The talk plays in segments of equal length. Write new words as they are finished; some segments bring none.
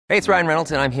Hey, it's Ryan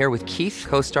Reynolds, and I'm here with Keith,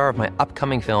 co-star of my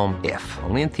upcoming film, If,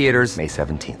 only in theaters May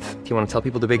 17th. Do you want to tell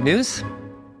people the big news?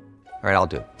 All right,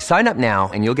 I'll do it. Sign up now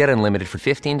and you'll get unlimited for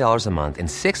 $15 a month and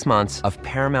 6 months of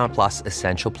Paramount Plus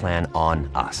Essential Plan on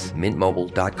us.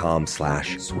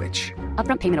 MintMobile.com/switch.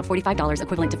 Upfront payment of $45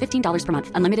 equivalent to $15 per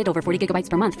month. Unlimited over 40 gigabytes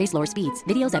per month. Face lower speeds.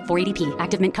 Videos at 480p.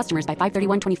 Active Mint customers by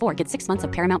 531.24 get 6 months of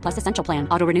Paramount Plus Essential Plan.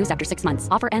 Auto renews after 6 months.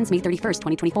 Offer ends May 31st,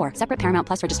 2024. Separate Paramount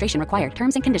Plus registration required.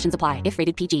 Terms and conditions apply if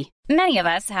rated PG. Many of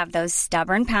us have those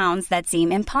stubborn pounds that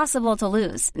seem impossible to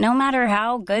lose, no matter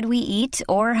how good we eat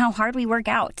or how hard we work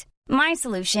out. My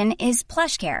solution is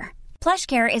PlushCare.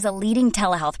 PlushCare is a leading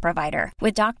telehealth provider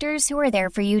with doctors who are there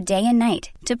for you day and night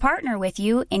to partner with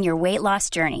you in your weight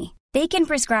loss journey. They can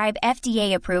prescribe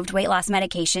FDA-approved weight loss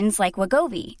medications like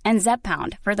Wegovy and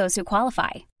Zepbound for those who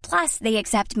qualify. Plus, they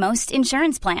accept most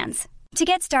insurance plans. To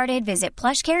get started, visit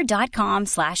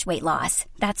plushcare.com/weightloss.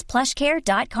 That's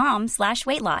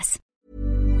plushcare.com/weightloss.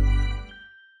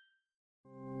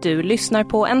 Du lyssnar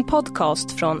på en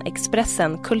podcast från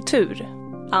Expressen Kultur.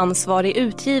 Ansvarig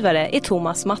utgivare är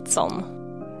Thomas Mattsson.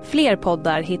 Fler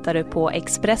poddar hittar du på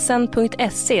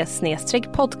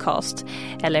expressen.se/podcast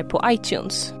eller på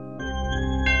iTunes.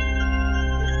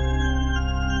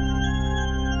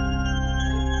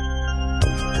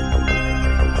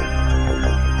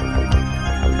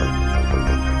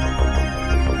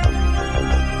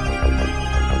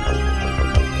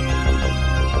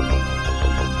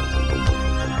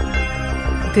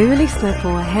 Du lyssnar på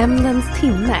Hämndens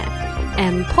timme,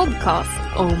 en podcast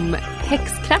om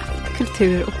häxkraft,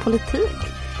 kultur och politik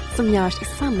som görs i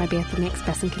samarbete med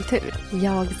Expressen Kultur.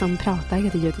 Jag som pratar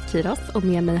heter Judith Kiros och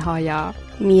med mig har jag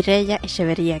Mireia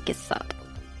Echeverria-Gesad.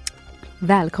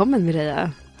 Välkommen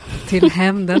Mireia till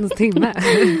Hämndens timme.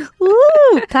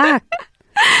 Tack!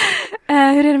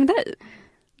 Hur är det med dig?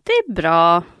 Det är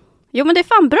bra. Jo men det är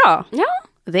fan bra. Ja.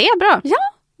 Det är bra. Ja,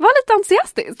 var lite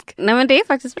entusiastisk. Nej men det är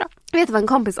faktiskt bra. Vet du vad en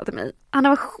kompis sa till mig? Han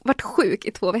har varit sjuk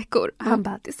i 2 veckor. Han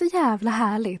bara, det är så jävla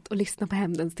härligt att lyssna på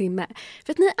Hämndens timme.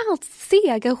 För att ni är allt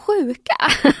sega och sjuka.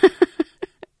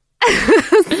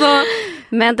 Så.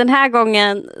 Men den här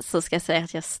gången så ska jag säga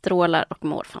att jag strålar och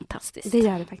mår fantastiskt. Det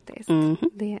gör det faktiskt. Mm-hmm.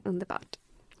 Det är underbart.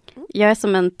 Jag är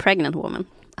som en pregnant woman.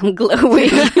 I'm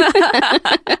glowing.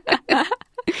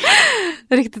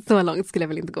 Riktigt så långt skulle jag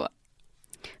väl inte gå.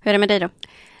 Hur är det med dig då?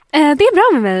 Det är bra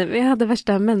med mig. Vi hade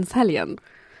värsta menshelgen.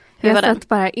 Jag satt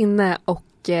bara inne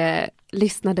och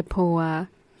lyssnade på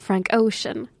Frank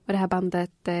Ocean och det här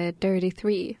bandet Dirty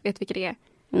Three. Vet du vilka det är?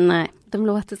 Nej. De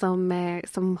låter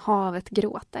som havet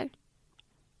gråter.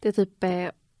 Det är typ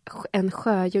en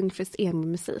sjöjungfrus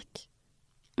emo-musik.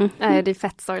 Det är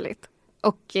fett sorgligt.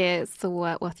 Och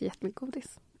så åt jag jättemycket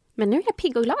godis. Men nu är jag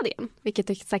pigg och glad igen, vilket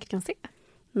du säkert kan se.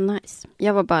 Nice.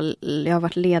 Jag har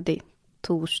varit ledig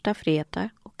torsdag, fredag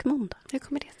och måndag. Hur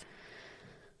kommer det sig?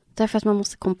 Därför att man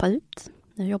måste kompa ut.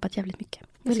 Jag har jobbat jävligt mycket.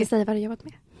 Vill du säga vad du har jobbat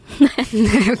med? Nej,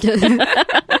 okej.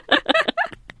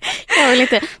 Jag vill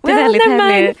inte. Det är väldigt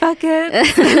hemligt.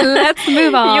 Let's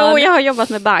move on. Jo, jag har jobbat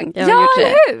med Bang. Jag har ja, gjort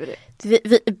det. hur?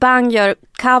 Bang gör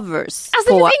covers. Alltså det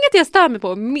finns inget jag stör mig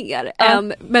på mer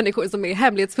än människor som är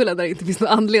hemlighetsfulla där det inte finns någon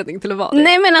anledning till att vara det.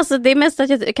 Nej men alltså det är mest att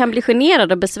jag kan bli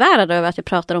generad och besvärad över att jag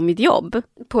pratar om mitt jobb.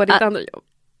 På ditt andra jobb?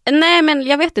 Nej men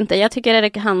jag vet inte. Jag tycker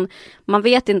att man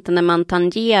vet inte när man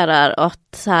tangerar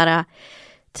att så här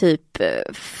typ,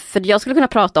 för jag skulle kunna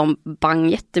prata om Bang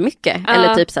jättemycket.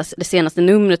 Eller typ så här, det senaste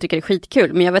numret tycker jag är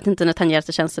skitkul. Men jag vet inte när tangerar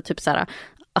så känns det typ så här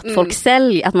att folk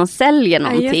säljer, att man säljer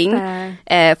någonting.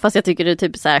 Fast jag tycker det är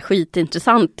typ så här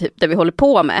skitintressant typ, det vi håller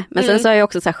på med. Men sen så är jag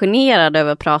också så här generad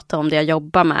över att prata om det jag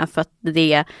jobbar med. För att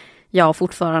det jag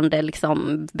fortfarande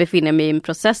liksom befinner mig i en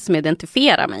process med att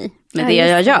identifiera mig med det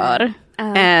jag gör.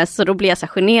 Så då blir jag så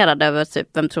här generad över typ,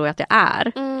 vem tror jag att jag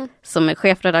är som är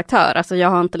chefredaktör. Alltså jag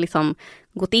har inte liksom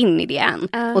gått in i det än.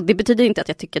 Och det betyder inte att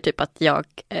jag tycker typ att jag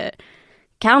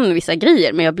kan vissa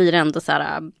grejer, men jag blir ändå så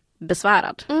här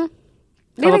besvärad.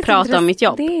 Av att prata om mitt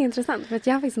jobb. Det är intressant, för att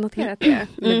jag har faktiskt noterat det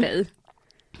med dig.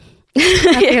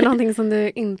 Att det är någonting som du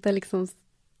inte liksom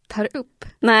tar upp.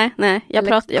 Nej.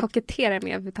 Jag koketterar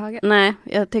med överhuvudtaget. Nej,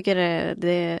 jag tycker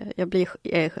jag blir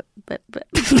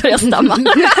börjar stamma.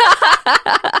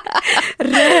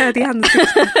 Röd i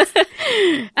ansiktet.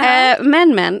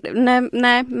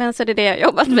 Men så är det jag har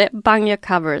jobbat med. Bang gör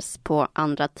covers på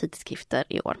andra tidskrifter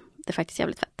i år. Det är faktiskt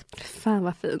jävligt fett. Fan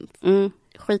vad fint.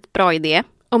 Skitbra idé.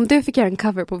 Om du fick göra en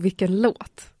cover på vilken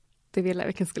låt? Det vill jag,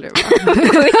 vilken skulle det vara?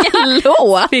 Vilken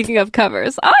låt? Speaking of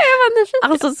covers. Jag var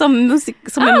nyfiken. Alltså som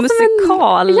en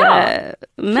musikal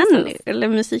eller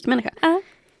musikmänniska.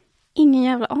 Ingen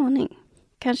jävla aning.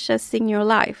 Kanske Sing Your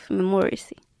Life med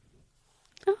Morrissey.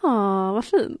 Vad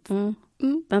fint.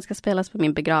 Den ska spelas på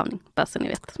min begravning, bara så ni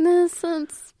vet. Nej,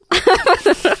 syns.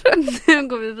 Nu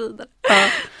går vi vidare. Ja.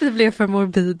 Vi blev för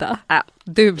morbida. Ja.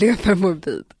 Du blev för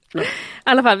morbid. I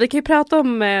alla fall, vi kan ju prata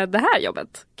om det här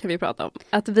jobbet. Kan vi prata om.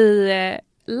 Att vi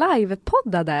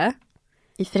livepoddade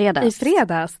i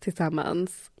fredags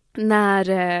tillsammans. När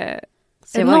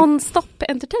Non-Stop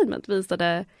Entertainment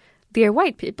visade Dear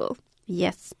White People.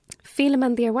 Yes.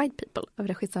 Filmen Dear White People av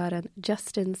regissören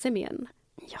Justin Simien.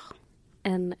 Ja.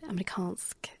 En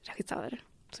amerikansk regissör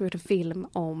som gjort en film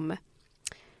om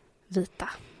vita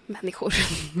människor.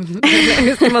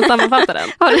 Hur ska man sammanfatta den?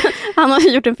 Han har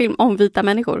gjort en film om vita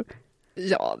människor.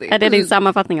 Ja, är det din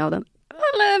sammanfattning av den?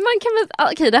 Man kan väl,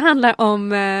 okej, det handlar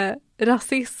om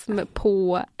rasism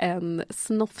på en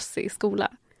snofsig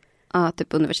skola. Ja,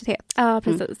 typ universitet. Ja,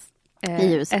 precis.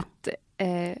 I USA. Ett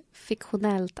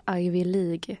fiktionellt Ivy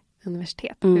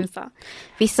League-universitet i USA.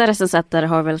 Vissa recensenter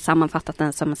har väl sammanfattat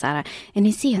den som en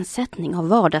iscensättning av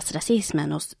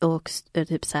vardagsrasismen och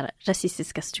typ så här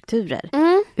rasistiska strukturer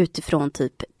utifrån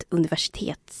typ ett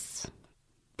universitets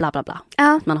bla bla bla.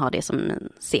 Ja. Man har det som en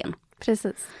scen.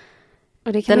 Precis.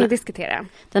 Och det kan vi diskutera.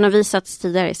 Den har visats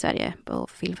tidigare i Sverige på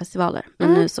filmfestivaler.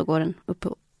 Men nu så går den upp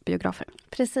på biografer.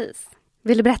 Precis.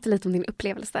 Vill du berätta lite om din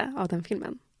upplevelse av den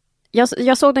filmen?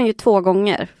 Jag såg den ju 2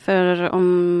 gånger. För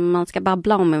om man ska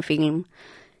babbla om en film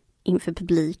inför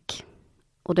publik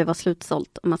och det var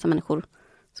slutsålt och massa människor,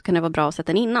 så kan det vara bra att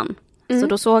sätta den innan. Så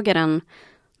då såg jag den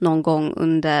någon gång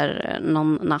under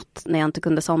någon natt när jag inte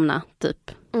kunde somna.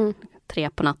 Typ 3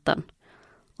 på natten.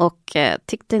 Och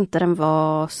tyckte inte den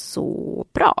var så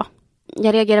bra.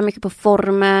 Jag reagerade mycket på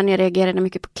formen, jag reagerade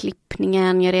mycket på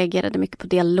klippningen, jag reagerade mycket på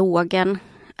dialogen.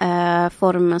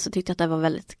 Formen så tyckte jag att det var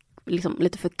väldigt liksom,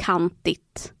 lite för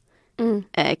kantigt.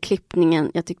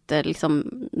 Klippningen, jag tyckte liksom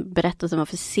berättelsen var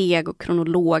för seg och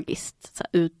kronologiskt så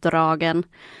här, utdragen.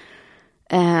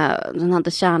 Den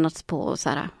hade tjänats på så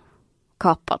här,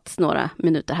 kapats några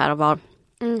minuter här och var.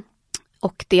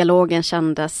 Och dialogen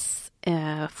kändes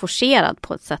forcerad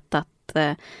på ett sätt att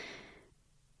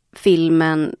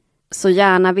filmen så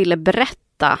gärna ville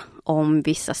berätta om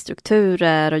vissa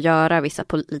strukturer och göra vissa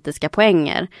politiska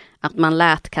poänger. Att man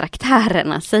lät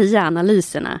karaktärerna säga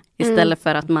analyserna istället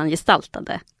för att man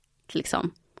gestaltade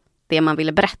liksom, det man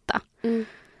ville berätta.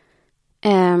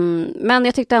 Men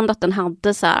jag tyckte ändå att den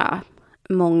hade så här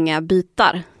många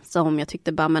bitar som jag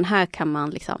tyckte bara, men här kan man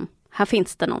liksom, här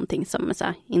finns det någonting som är så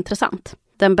här intressant.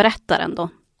 Den berättar ändå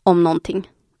om någonting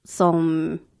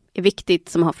som är viktigt,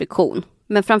 som har friktion.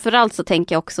 Men framförallt så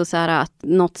tänker jag också så här att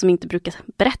något som inte brukar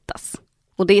berättas.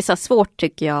 Och det är så här svårt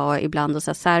tycker jag ibland att så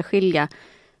här särskilja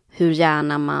hur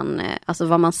gärna man, alltså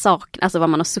vad man saknar, alltså vad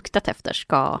man har suktat efter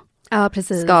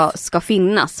ska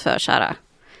finnas för så här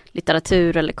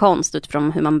litteratur eller konst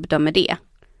utifrån hur man bedömer det.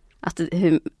 Att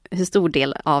hur stor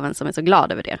del av en som är så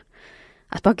glad över det.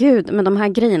 Att bara gud, men de här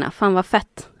grejerna, fan vad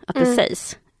fett att det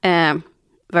sägs.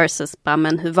 Versus bara,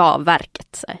 men hur var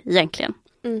verket så här, egentligen?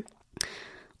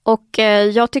 Och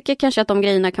jag tycker kanske att de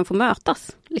grejerna kan få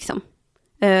mötas. Liksom.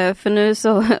 För nu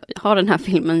så har den här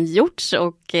filmen gjorts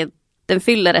och den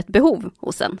fyller ett behov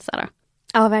hos en. Så här,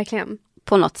 ja, verkligen.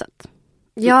 På något sätt.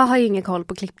 Jag har ju ingen koll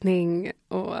på klippning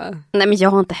och nej, men jag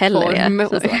har inte heller det.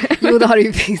 Jo, det har du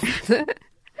ju visst.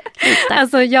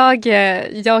 Alltså jag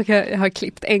har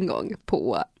klippt en gång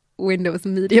på Windows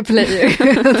Media Player.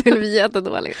 Det är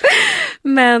jättedåligt.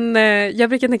 Men jag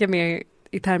brukar tänka mer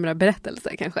i termer av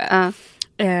berättelse kanske.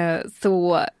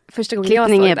 Så första gången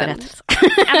klippning jag såg är den... berättelse.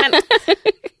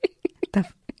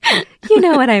 You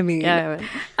know what I mean.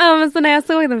 Ja, men så när jag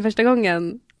såg den första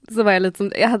gången så var jag lite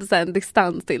som, jag hade så här en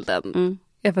distans till den.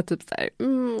 Jag var typ så här,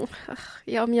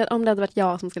 om det hade varit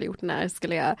jag som skulle gjort den här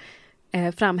skulle jag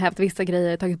framhävt vissa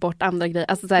grejer, tagit bort andra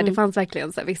grejer. Alltså så här, det fanns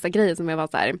verkligen så här, vissa grejer som jag var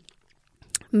så här,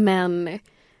 men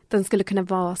den skulle kunna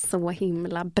vara så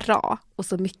himla bra och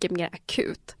så mycket mer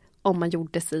akut om man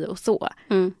gjorde sig och så.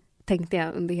 Tänkte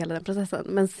jag under hela den processen.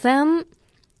 Men sen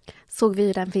såg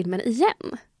vi den filmen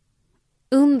igen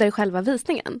under själva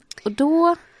visningen. Och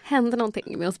då hände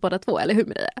någonting med oss båda två, eller hur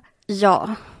Maria?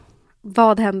 Ja.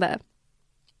 Vad hände?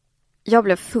 Jag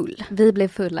blev full. Vi blev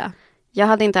fulla. Jag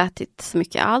hade inte ätit så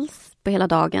mycket alls på hela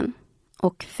dagen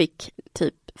och fick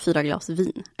typ 4 glas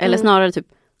vin. Eller snarare typ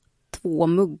 2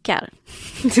 muggar.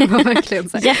 Det var verkligen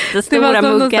så här. Jättestora muggar. Det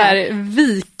var som muggar.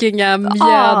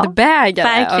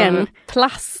 Vikingamjödbägare av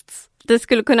plast. Det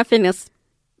skulle kunna finnas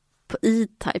på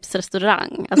E-Types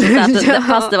restaurang. Alltså så att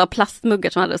fast det var plastmuggar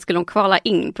som skulle de kvala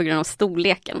in på grund av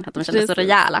storleken. Att de kändes så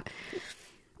rejäla.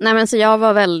 Nej, men så jag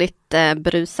var väldigt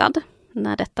brusad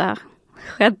när detta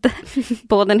skedde.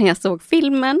 Både när jag såg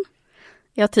filmen.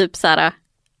 Jag typ så här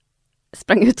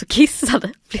sprang ut och kissade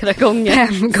flera gånger.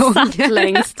 5 gånger. Satt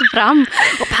längst fram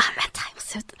och bara, vänta, jag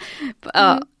måste ut.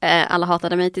 Ja, alla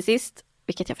hatade mig till sist,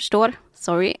 vilket jag förstår.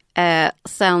 Sorry.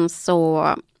 Sen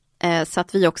så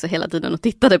satt vi också hela tiden och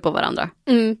tittade på varandra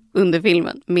under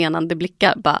filmen. Menande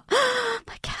blickar, bara, oh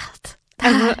my god,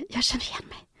 jag känner igen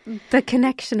mig. The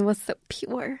connection was so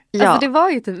pure. Ja. Alltså det var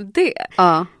ju typ det.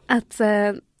 Ja. Att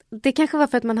det kanske var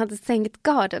för att man hade sänkt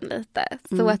garden lite.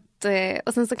 Så att,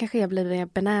 och sen så kanske jag blev mer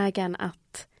benägen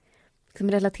att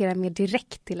liksom relatera mer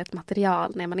direkt till ett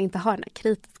material när man inte har den här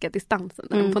kritiska distansen.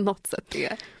 När de på något sätt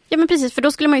är... Ja men precis, för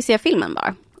då skulle man ju se filmen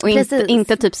bara. Och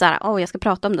inte typ så här, jag ska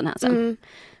prata om den här sen.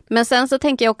 Men sen så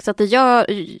tänker jag också att jag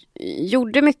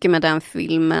gjorde mycket med den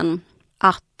filmen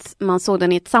att man såg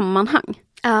den i ett sammanhang.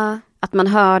 Att man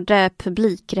hörde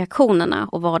publikreaktionerna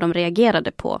och vad de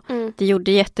reagerade på. Det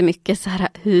gjorde jättemycket så här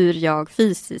hur jag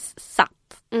fysiskt satt.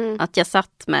 Att jag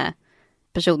satt med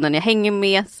personen jag hänger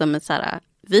med som är så här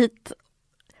vit.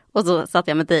 Och så satt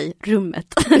jag med dig i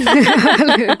rummet.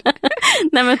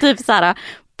 Nej men typ så här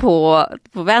på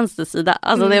vänster sida.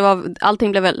 Alltså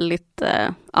allting blev väldigt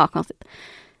konstigt.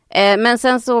 Men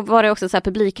sen så var det också så här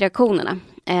publikreaktionerna.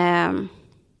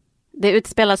 Det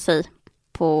utspelar sig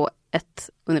på ett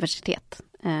universitet,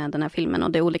 den här filmen,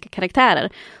 och det är olika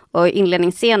karaktärer. Och i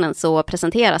inledningsscenen så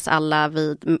presenteras alla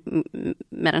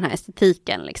med den här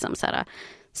estetiken, liksom så här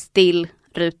still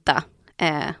ruta,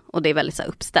 och det är väldigt så här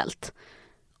uppställt.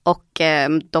 Och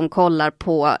de kollar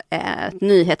på ett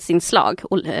nyhetsinslag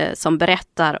som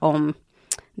berättar om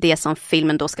det som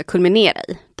filmen då ska kulminera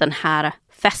i. Den här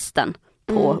festen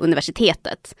på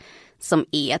universitetet som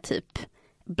är typ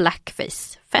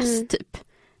blackface-fest typ.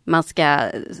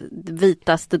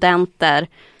 Vita studenter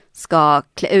ska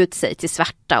klä ut sig till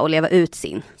svarta och leva ut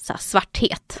sin så här,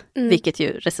 svarthet. Vilket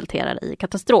ju resulterar i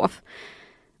katastrof.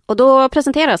 Och då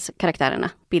presenteras karaktärerna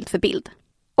bild för bild.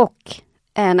 Och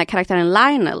när karaktären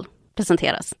Lionel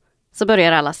presenteras så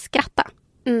börjar alla skratta.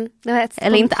 Det var ett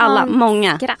eller inte alla,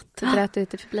 många. Skratt bröt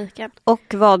ut i publiken.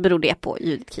 Och vad beror det på,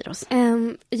 Judith Kiros?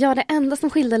 Ja, det enda som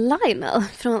skilde Lionel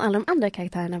från alla de andra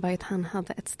karaktärerna var att han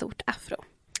hade ett stort afro.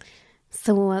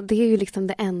 Så det är ju liksom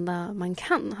det enda man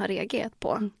kan ha reagerat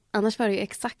på. Annars var det ju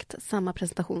exakt samma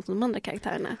presentation som de andra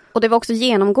karaktärerna. Och det var också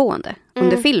genomgående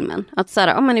under filmen. Att så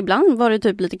här, men ibland var det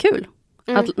typ lite kul.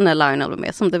 Att när Lionel var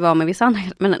med, som det var med vissa andra.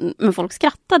 Men folk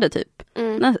skrattade typ.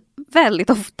 Väldigt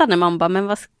ofta när man bara, men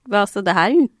vad, det här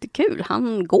är ju inte kul.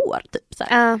 Han går typ så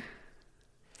här.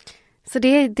 Så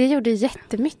det gjorde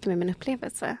jättemycket med min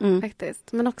upplevelse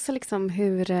faktiskt. Men också liksom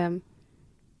hur...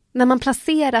 när man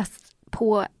placeras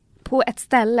på ett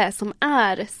ställe som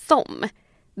är som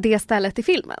det stället i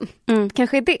filmen.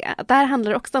 Kanske är det. Där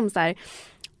handlar det också om så här,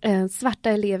 svarta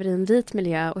elever i en vit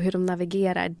miljö och hur de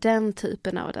navigerar den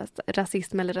typen av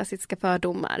rasism eller rasistiska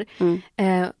fördomar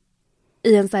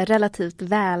i en så här relativt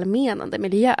välmenande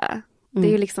miljö. Det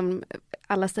är ju liksom,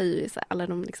 alla säger ju så här, alla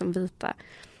de liksom vita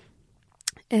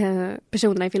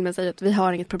personerna i filmen säger att vi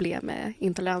har inget problem med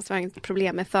intolerans, vi har inget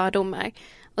problem med fördomar.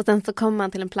 Och sen så kommer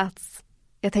man till en plats,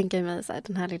 jag tänker mig så här,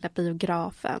 den här lilla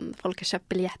biografen, folk har köpt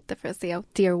biljetter för att se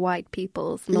Dear White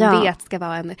People som de vet ska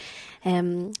vara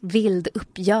en vild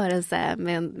uppgörelse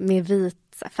med vit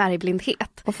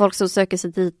färgblindhet. Och folk som söker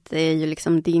sig dit är ju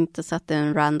liksom, det är inte så att det är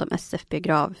en random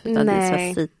SF-biograf utan det är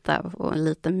så sita och en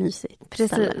liten mysigt.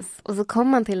 Precis. Ställe. Och så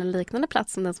kommer man till en liknande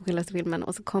plats som den som skildras i filmen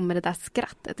och så kommer det där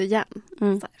skrattet igen.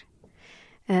 Så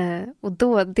och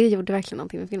då, det gjorde verkligen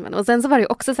någonting med filmen. Och sen så var det ju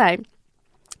också så här,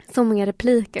 så många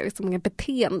repliker och så många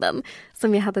beteenden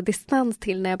som jag hade distans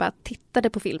till när jag bara tittade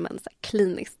på filmen så här,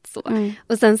 kliniskt så.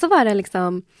 Och sen så var det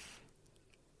liksom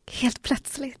helt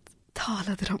plötsligt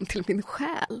talade de till min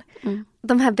själ.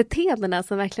 De här beteendena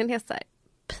som verkligen är så här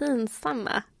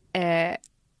pinsamma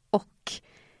och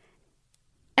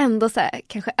ändå så här,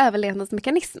 kanske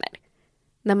överlevnadsmekanismer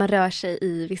när man rör sig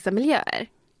i vissa miljöer.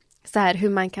 Så här hur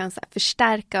man kan så här,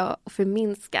 förstärka och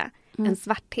förminska en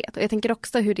svarthet. Och jag tänker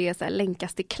också hur det är så här,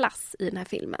 länkas till klass i den här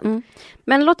filmen.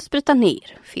 Men låt oss bryta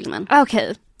ner filmen.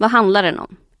 Okej. Vad handlar den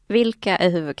om? Vilka är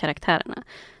huvudkaraktärerna?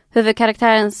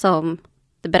 Huvudkaraktären som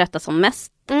det berättas om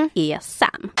mest är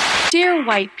Sam. Dear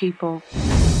white people,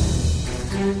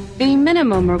 the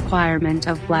minimum requirement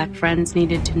of black friends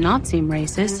needed to not seem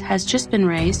racist has just been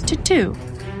raised to 2.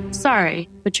 Sorry,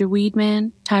 but your weed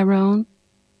man, Tyrone,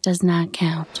 does not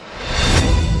count.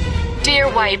 Dear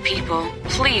white people,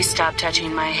 please stop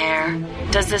touching my hair.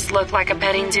 Does this look like a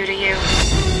petting zoo to you?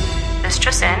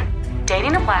 Mistress N,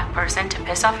 dating a black person to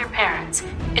piss off your parents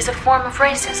is a form of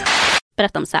racism.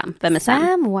 Berätta om Sam. Vem är Sam?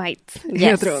 Sam White.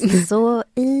 Yes. Så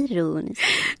ironiskt.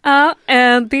 Ja,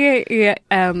 det är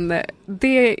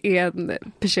en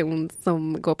person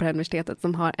som går på det här universitetet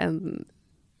som har en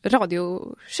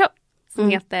radioshow som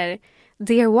heter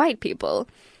Dear White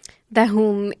People. Där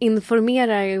hon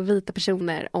informerar vita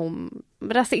personer om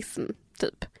rasism,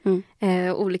 typ.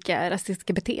 Olika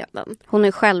rasistiska beteenden. Hon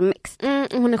är självmixed.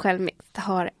 Hon är självmixed,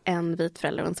 har en vit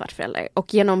förälder och en svart förälder.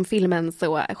 Och genom filmen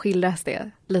så skildras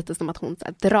det lite som att hon så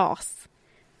här dras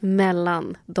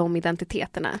mellan de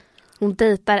identiteterna. Hon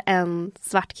dejtar en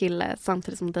svart kille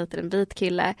samtidigt som hon dejtar en vit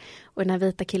kille. Och den här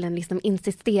vita killen liksom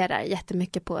insisterar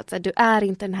jättemycket på att så här, du är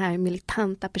inte den här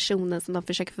militanta personen som de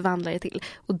försöker förvandla dig till.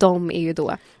 Och de är ju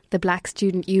då The Black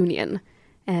Student Union.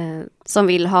 Som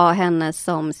vill ha henne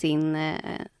som sin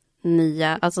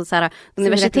nya, alltså så här,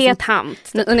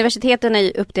 universiteten är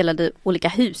ju uppdelade i olika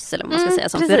hus eller vad man ska säga,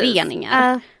 som precis.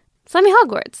 Föreningar. Som i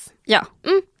Hogwarts. Ja,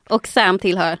 och Sam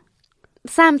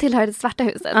tillhör det svarta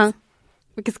huset.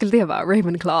 Vilket skulle det vara?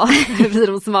 Ravenclaw? Vi är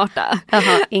de smarta.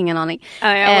 Jaha, ingen aning.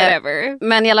 Whatever.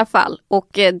 Men i alla fall.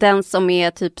 Och den som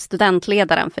är typ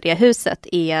studentledaren för det huset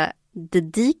är The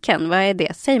Deacon. Vad är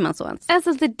det? Säger man så ens?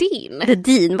 Alltså The Dean. The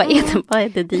Dean, vad är det? Vad är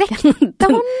The Deacon?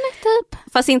 Rektorn, typ.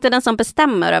 Fast inte den som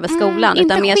bestämmer över skolan.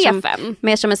 Inte utan chefen.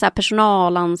 mer som en så här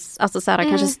personalans, alltså så här,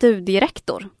 kanske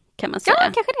studierektor kan man säga. Ja,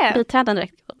 kanske det. Biträdande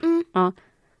rektor. Ja.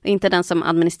 Inte den som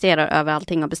administrerar över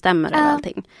allting och bestämmer över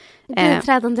allting.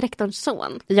 Biträdande rektorns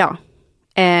son. Ja.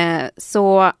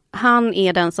 Så han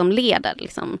är den som leder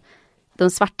liksom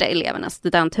de svarta elevernas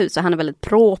studenthus. Och han är väldigt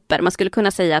proper. Man skulle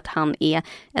kunna säga att han är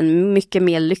en mycket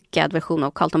mer lyckad version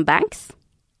av Carlton Banks.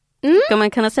 Ska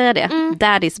man kunna säga det?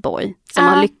 Daddy's boy. Som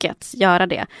har lyckats göra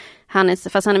det.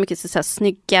 Fast han är mycket så här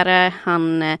snyggare.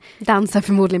 Han dansar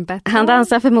förmodligen bättre. Han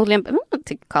dansar förmodligen bättre.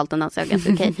 Tycker Carlton dansar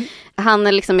ganska okej. Han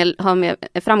är liksom, har med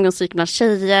framgångsrik bland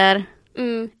tjejer.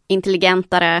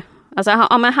 Intelligentare.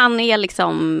 Alltså, men han är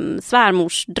liksom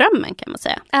svärmorsdrömmen kan man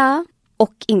säga. Ja.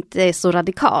 Och inte så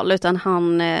radikal, utan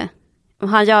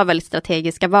han gör väldigt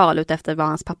strategiska val utefter vad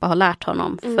hans pappa har lärt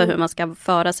honom. För hur man ska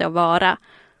föra sig och vara.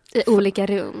 I olika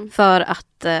rum. För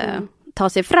att ta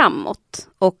sig framåt.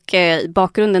 Och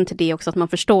bakgrunden till det är också att man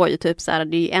förstår ju typ så här,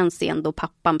 det är ju en scen då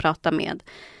pappan pratar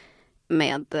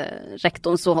med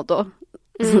rektorn så då.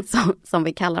 Som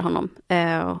vi kallar honom.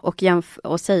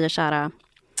 Och säger så här,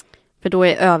 för då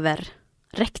är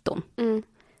överrektorn.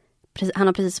 Han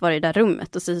har precis varit i det där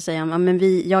rummet och så säger han,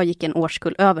 men jag gick en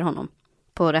årskull över honom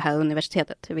på det här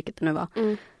universitetet, vilket det nu var.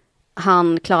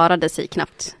 Han klarade sig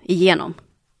knappt igenom.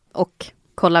 Och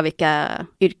kolla vilka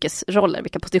yrkesroller,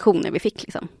 vilka positioner vi fick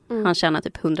liksom. Han tjänar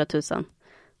typ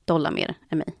 $100,000 mer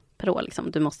än mig per år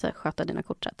liksom. Du måste sköta dina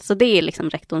kort rätt. Så det är liksom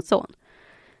rektorns son.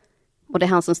 Och det är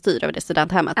han som styr över det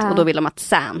studenthemmet. Och då vill de att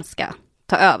Sam ska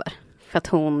ta över. För att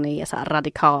hon är så här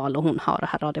radikal och hon har det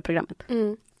här radioprogrammet.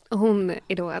 Och hon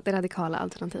är då det radikala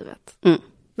alternativet.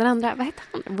 Den andra, vad heter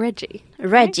han?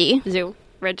 Reggie. Jo,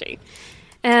 Reggie.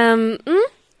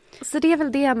 Så det är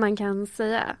väl det man kan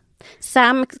säga.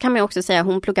 Sam kan man också säga,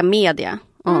 hon pluggar media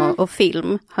och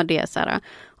film. Har det så här,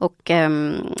 och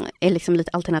är liksom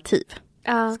lite alternativ.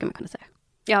 Ska man kunna säga.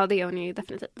 Ja, det är hon ju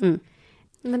definitivt.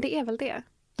 Men det är väl det.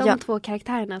 De två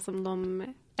karaktärerna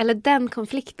som eller den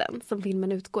konflikten som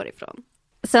filmen utgår ifrån.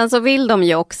 Sen så vill de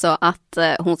ju också att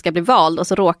hon ska bli vald och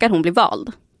så råkar hon bli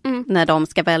vald när de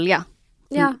ska välja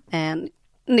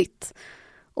nytt.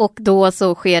 Och då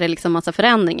så sker det liksom massa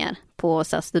förändringar på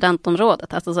så här,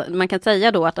 studentområdet. Alltså, man kan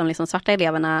säga då att de liksom svarta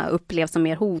eleverna upplevs som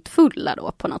mer hotfulla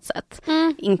då på något sätt.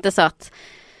 Inte så att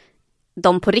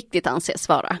de på riktigt anses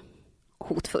vara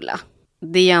hotfulla.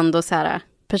 Det är ändå så här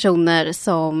personer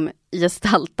som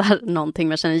gestaltar någonting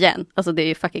man känner igen. Alltså det är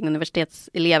ju fucking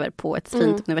universitetselever på ett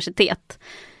fint universitet.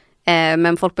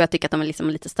 Men folk börjar tycka att de är liksom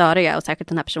lite störiga. Och särskilt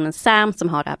den här personen Sam som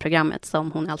har det här programmet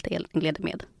som hon alltid leder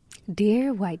med.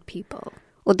 Dear White People.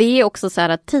 Och det är också så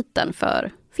här titeln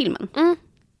för filmen.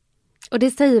 Och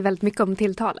det säger väldigt mycket om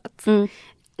tilltalet.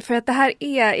 För att det här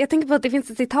är, jag tänker på att det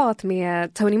finns ett citat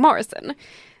med Toni Morrison.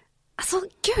 Alltså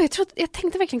gud, jag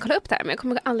tänkte verkligen kolla upp det här, men jag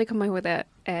kommer aldrig komma ihåg det.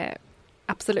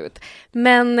 Absolut.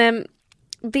 Men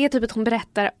det är typ att hon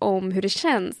berättar om hur det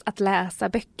känns att läsa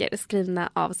böcker skrivna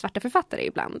av svarta författare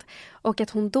ibland. Och att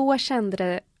hon då kände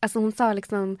det, alltså hon sa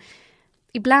liksom,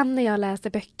 ibland när jag läser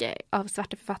böcker av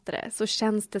svarta författare så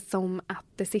känns det som att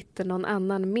det sitter någon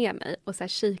annan med mig och så här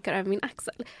kikar över min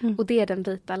axel. Och det är den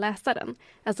vita läsaren.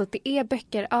 Alltså att det är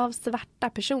böcker av svarta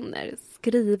personer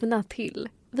skrivna till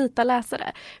vita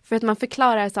läsare. För att man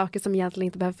förklarar saker som egentligen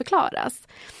inte behöver förklaras.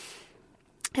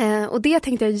 Och det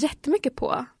tänkte jag jättemycket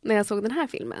på när jag såg den här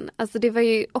filmen. Alltså det var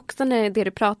ju också när det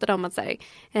du pratade om att så här,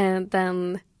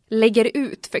 den lägger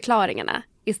ut förklaringarna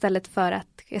istället för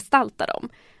att gestalta dem.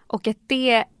 Och att det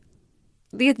är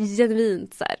ett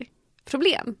genuint så här,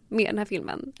 problem med den här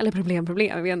filmen. Eller problem,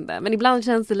 jag vet inte. Men ibland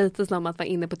känns det lite som att vara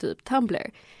inne på typ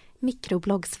Tumblr.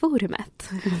 Mikrobloggsforumet.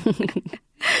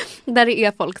 Där det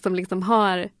är folk som liksom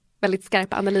har väldigt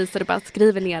skarpa analyser och bara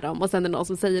skriver ner dem. Och sen är det någon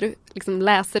som säger, liksom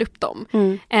läser upp dem.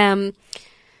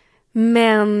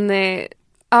 Men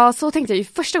ja, så tänkte jag ju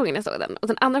första gången jag såg den. Och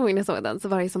den andra gången jag såg den så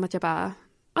var det som att jag bara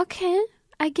okej,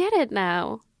 I get it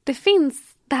now. Det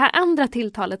finns det här andra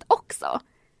tilltalet också.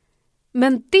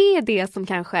 Men det är det som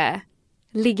kanske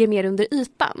ligger mer under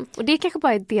ytan. Och det kanske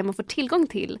bara är det man får tillgång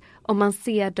till om man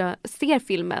ser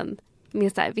filmen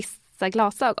med så här vissa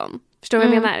glasögon. Förstår du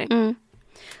vad jag menar?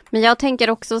 Men jag tänker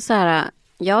också så här,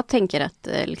 jag tänker att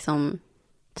liksom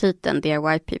titeln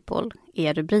Dear White People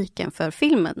är rubriken för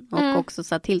filmen och också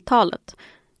så här tilltalet.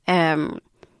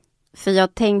 För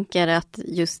jag tänker att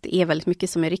just det är väldigt mycket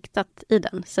som är riktat i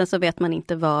den. Sen så vet man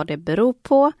inte vad det beror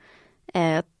på.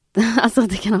 Alltså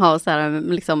det kan ha så här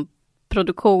liksom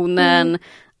produktionen,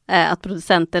 att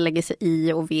producenter lägger sig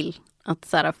i och vill att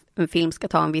så här, en film ska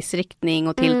ta en viss riktning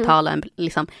och tilltala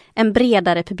en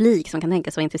bredare publik som kan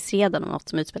tänka sig vara intresserad av något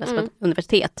som utspelas på ett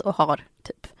universitet och har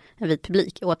typ en vit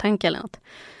publik i åtanke eller något.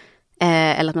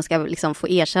 Eller att man ska liksom få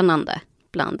erkännande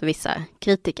bland vissa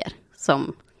kritiker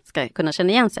som ska kunna känna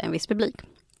igen sig i en viss publik.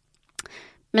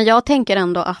 Men jag tänker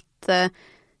ändå att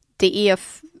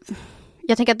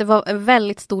jag tänker att det var en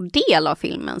väldigt stor del av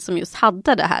filmen som just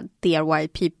hade det här Dear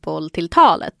White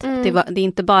People-tilltalet. Det är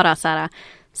inte bara så här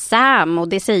Sam, och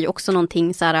det säger också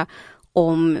någonting så här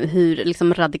om hur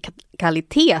liksom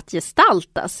radikalitet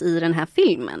gestaltas i den här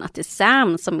filmen. Att det är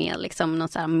Sam som är liksom någon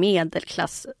så här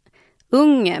medelklass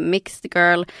unge, mixed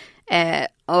girl,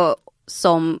 och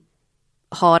som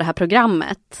har det här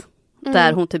programmet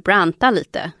där hon typ rantar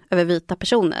lite över vita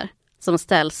personer som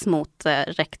ställs mot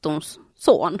rektorns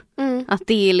son. Att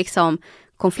det är liksom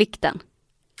konflikten.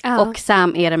 Och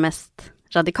Sam är det mest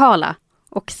radikala.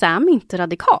 Och Sam är inte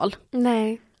radikal.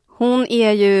 Nej.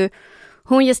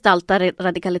 Hon gestaltar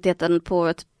radikaliteten på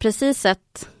ett precis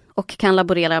sätt och kan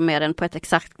laborera med den på ett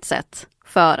exakt sätt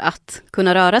för att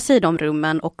kunna röra sig i de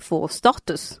rummen och få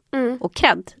status och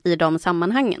cred i de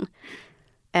sammanhangen.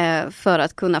 För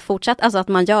att kunna fortsätta, alltså att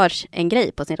man gör en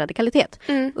grej på sin radikalitet.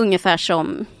 Ungefär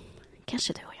som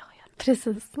kanske du och jag gör.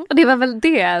 Precis, och det var väl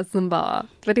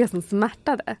det som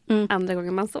smärtade andra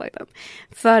gången man såg den.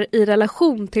 För i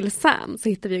relation till Sam så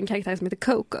hittar vi en karaktär som heter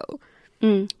Coco.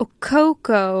 Och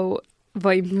Coco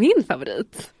var ju min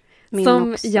favorit.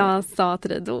 Som också. Jag sa till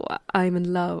dig då, I'm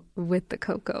in love with the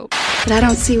Coco. But I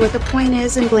don't see what the point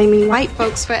is in blaming white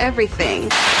folks for everything.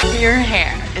 Your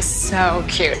hair is so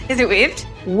cute. Is it weaved?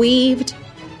 Weaved.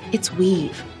 It's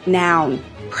weave. Noun.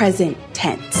 Present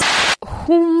tense.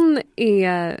 Hon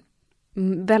är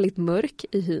väldigt mörk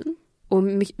i hyn och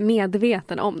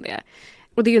medveten om det.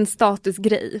 Och det är ju en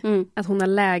statusgrej. Att hon har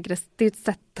lägre, det är ett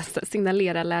sätt att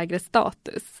signalera lägre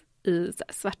status i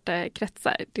svarta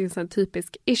kretsar. Det är en sån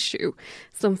typisk issue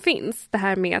som finns. Det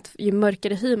här med att ju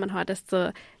mörkare hy man har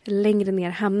desto längre ner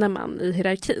hamnar man i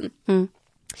hierarkin.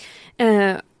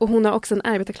 Och hon har också en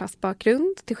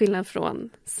arbetarklassbakgrund till skillnad från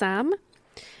Sam.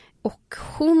 Och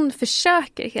hon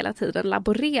försöker hela tiden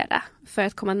laborera för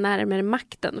att komma närmare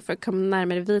makten, för att komma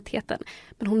närmare vitheten.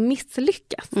 Men hon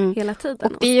misslyckas hela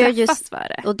tiden och straffas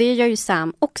för det. Och det gör ju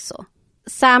Sam också.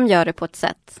 Sam gör det på ett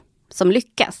sätt som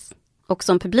lyckas. Och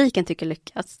som publiken tycker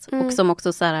lyckas. Och som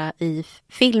också så här, i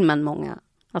filmen många,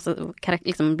 alltså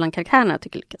liksom bland karaktärerna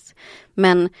tycker lyckas.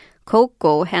 Men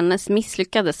Coco, hennes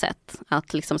misslyckade sätt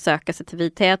att liksom söka sig till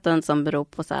vitheten som beror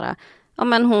på så här, ja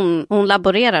men hon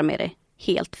laborerar med det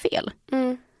helt fel.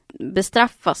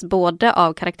 Bestraffas både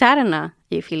av karaktärerna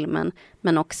i filmen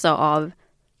men också av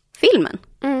filmen,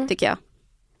 tycker jag.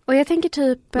 Och jag tänker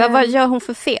typ... Vad gör hon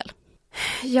för fel?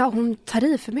 Ja, hon tar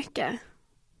i för mycket.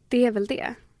 Det är väl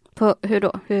det. På, hur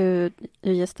då? Hur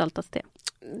gestaltas det?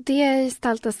 Det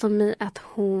gestaltas som i att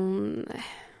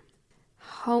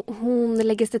hon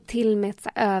lägger sig till med ett så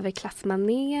här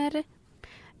överklassmaner.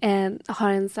 Har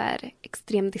en så här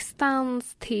extrem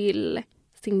distans till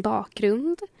sin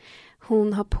bakgrund.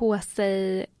 Hon har på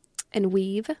sig en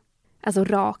weave. Alltså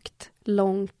rakt,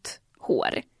 långt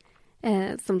hår.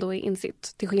 Som då är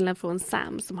insitt. Till skillnad från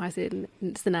Sam som har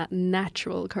sina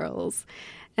natural curls.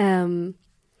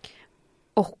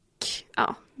 Och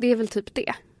ja, det är väl typ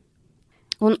det.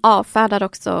 Hon avfärdar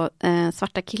också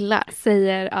svarta killar.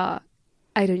 Säger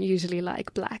I don't usually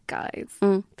like black guys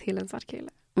till en svart kille.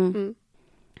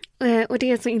 Och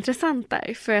det är så intressant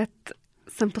där för att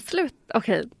sen på slut,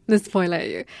 okej, nu spoilar jag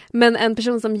ju. Men en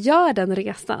person som gör den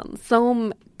resan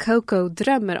som Coco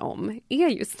drömmer om är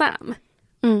ju Sam.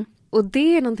 Och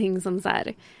det är någonting som så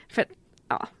här, för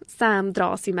ja, Sam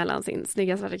dras ju mellan sin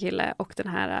snygga svarta kille och den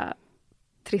här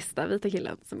trista vita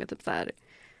killen som är typ så här,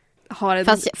 har en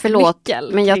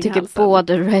nyckel. Men jag tycker halsen.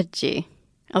 Både Reggie,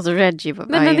 alltså Reggie var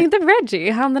men det är inte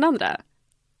Reggie, han den andra.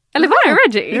 Eller var det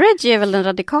Reggie? Reggie är väl den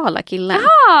radikala killen.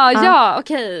 Ja,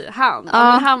 okej, han.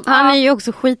 Ja, han är ju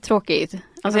också skittråkig.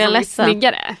 Alltså jag är ledsen.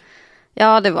 Snyggare.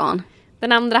 Ja, det var han.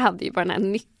 Den andra hade ju bara den här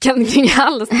nyckeln kring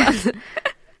halsen.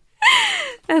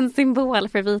 En symbol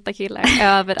för vita killar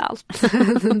överallt.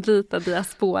 Den vita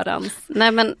diasporans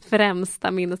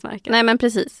främsta minnesmärke. Nej, men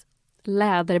precis.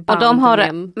 Läderband. Och hon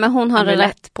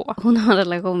har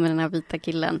relation med den här vita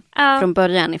killen från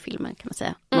början i filmen, kan man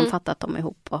säga. Man fattar att de är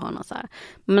ihop och har något så här.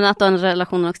 Men att den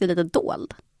relationen också är lite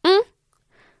dold.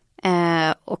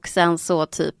 Och sen så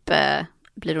typ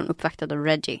blir hon uppvaktad av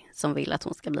Reggie som vill att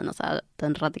hon ska bli något så här,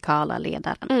 den radikala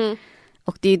ledaren.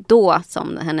 Och det är då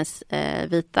som hennes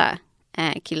vita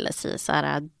kille säger så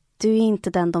här: du är inte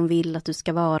den de vill att du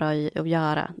ska vara och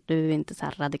göra. Du är inte så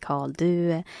här radikal.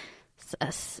 Du är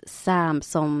Sam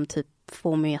som typ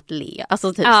får mig att le.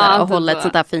 Alltså typ så här, och hålla ett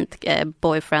sånt där fint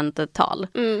boyfriend-tal.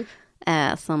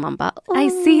 Som man bara, I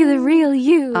see the real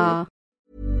you.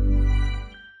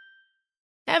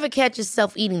 Ever catch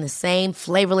yourself eating the same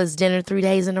flavorless dinner 3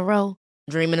 days in a row?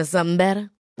 Dreaming of something better?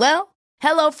 Well,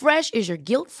 HelloFresh is your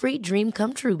guilt-free dream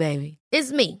come true, baby.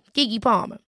 It's me, Keke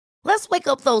Palmer. Let's wake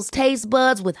up those taste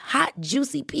buds with hot,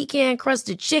 juicy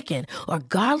pecan-crusted chicken or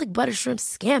garlic butter shrimp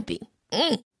scampi.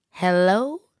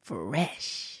 Hello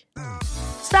Fresh.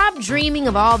 Stop dreaming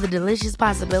of all the delicious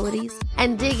possibilities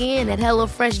and dig in at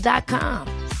HelloFresh.com.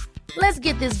 Let's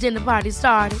get this dinner party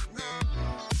started.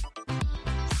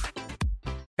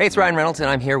 Hey, it's Ryan Reynolds, and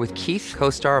I'm here with Keith,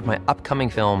 co-star of my upcoming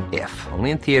film, If,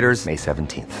 only in theaters May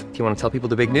 17th. Do you want to tell people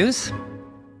the big news?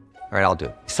 All right, I'll do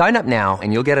it. Sign up now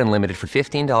and you'll get unlimited for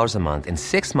 $15 a month and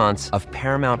 6 months of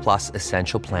Paramount Plus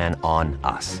Essential Plan on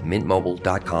us.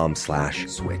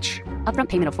 Mintmobile.com/switch. Upfront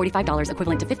payment of $45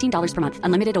 equivalent to $15 per month.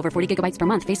 Unlimited over 40 gigabytes per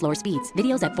month. Face lower speeds.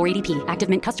 Videos at 480p. Active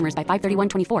Mint customers by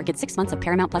 531.24 get 6 months of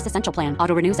Paramount Plus Essential Plan.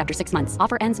 Auto renews after 6 months.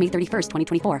 Offer ends May 31st,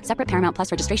 2024. Separate Paramount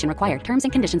Plus registration required. Terms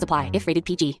and conditions apply if rated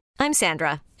PG. I'm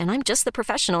Sandra, and I'm just the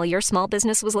professional your small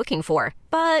business was looking for.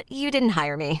 But you didn't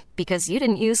hire me because you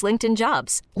didn't use LinkedIn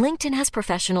Jobs. LinkedIn has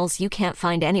professionals you can't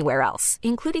find anywhere else,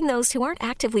 including those who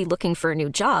aren't actively looking for a new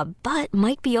job, but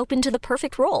might be open to the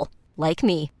perfect role, like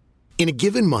me. In a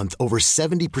given month, over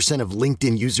 70% of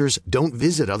LinkedIn users don't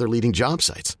visit other leading job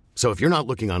sites. So if you're not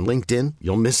looking on LinkedIn,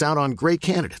 you'll miss out on great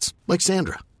candidates like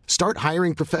Sandra. Start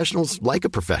hiring professionals like a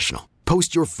professional.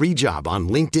 Post your free job on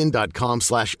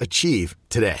linkedin.com/achieve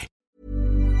today.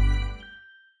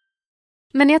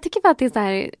 Men jag tycker bara att det är så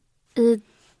här, i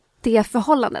det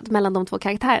förhållandet mellan de två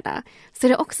karaktärerna, så är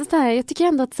det också så här, jag tycker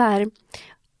ändå att så här,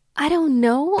 I don't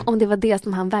know om det var det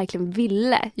som han verkligen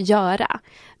ville göra.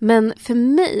 Men för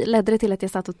mig ledde det till att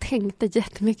jag satt och tänkte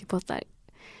jättemycket på så här,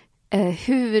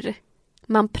 hur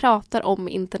man pratar om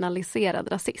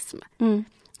internaliserad rasism.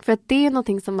 För att det är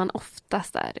någonting som man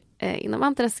oftast är inom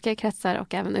antirasistiska kretsar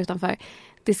och även utanför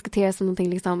diskuterar som någonting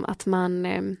liksom att man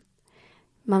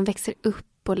växer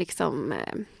upp och liksom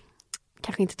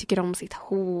kanske inte tycker om sitt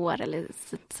hår eller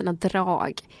sina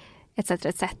drag etc.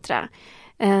 etc.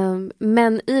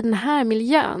 Men i den här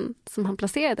miljön som han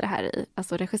placerade det här i,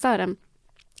 alltså regissören,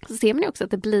 så ser man ju också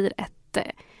att det blir ett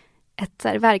så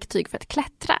här verktyg för att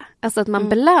klättra. Alltså att man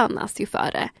belönas ju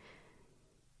för det.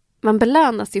 Man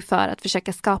belönas ju för att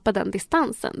försöka skapa den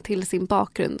distansen till sin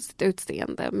bakgrund, sitt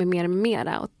utseende med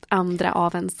mera och andra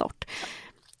av en sort.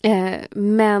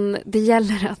 Men det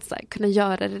gäller att så här, kunna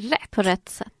göra det rätt. På rätt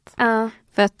sätt.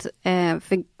 För att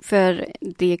för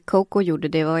det Coco gjorde,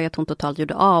 det var ju att hon totalt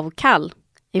gjorde avkall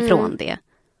ifrån det.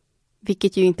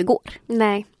 Vilket ju inte går.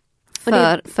 Nej.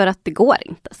 För att det går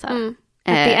inte. Så här.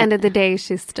 At the end of the day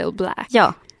she's still black.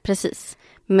 Ja, precis.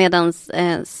 Medan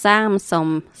Sam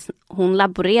hon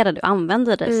laborerade och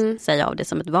använde sig av det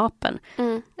som ett vapen.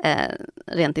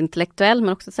 Rent intellektuell men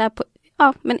också så här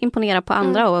men imponera på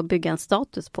andra och bygga en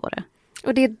status på det.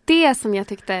 Och det är det som jag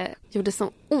tyckte gjorde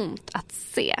så ont att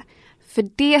se. För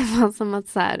det var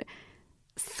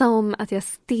som att jag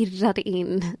stirrade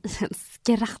in i en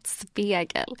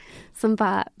skrattspegel. Som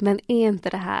bara, men är inte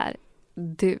det här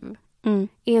du?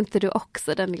 Är inte du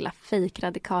också den lilla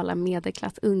fejkradikala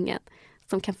medelklassungen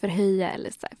som kan förhöja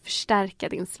eller så här, förstärka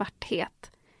din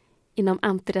svarthet inom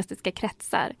antirasistiska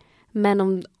kretsar?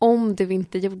 Men om du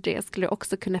inte gjorde det skulle du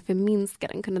också kunna förminska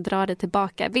den, kunna dra det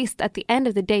tillbaka. Visst, at the end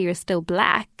of the day you're still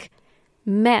black.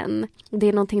 Men det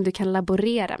är någonting du kan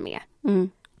laborera med.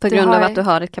 På grund av att du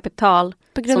har ett kapital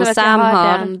på grund som av att Sam jag har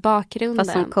har, den bakgrunden.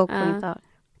 fast som Coco inte har.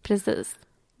 Precis.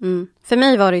 För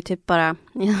mig var det ju typ bara,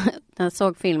 när jag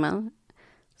såg filmen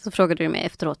så frågade du mig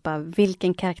efteråt bara,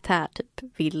 vilken karaktär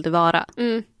typ vill du vara?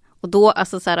 Och då,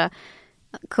 alltså såhär,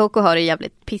 Coco har det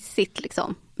jävligt pissigt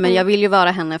liksom. Men jag vill ju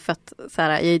vara henne för att såhär,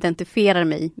 jag identifierar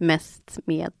mig mest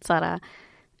med såhär,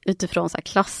 utifrån såhär,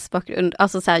 klassbakgrund.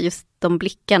 Alltså såhär, just de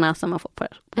blickarna som man får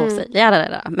på sig.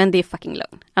 Men det är fucking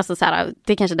lugn. Alltså såhär,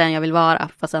 det är kanske den jag vill vara,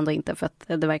 fast ändå inte för att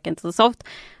det verkar inte så soft.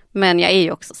 Men jag är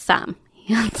ju också Sam.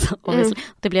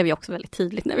 Det blev ju också väldigt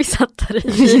tydligt när vi satt där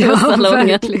i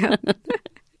biosalongen.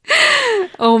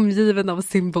 Omgiven av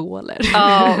symboler.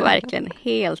 Ja, verkligen.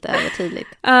 Helt övertydligt.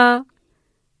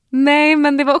 Nej,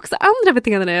 men det var också andra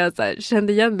beteenden jag så här,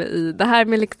 kände igen mig i. Det här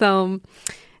med liksom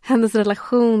hennes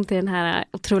relation till den här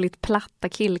otroligt platta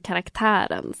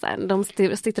killkaraktären. Så här, de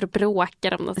sitter och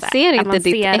bråkar om något så här, ser inte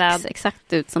ditt ex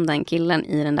exakt ut som den killen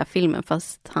i den där filmen,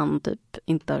 fast han typ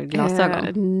inte har glasögon?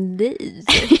 Nej.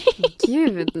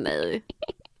 Gud, nej.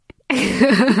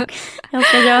 Jag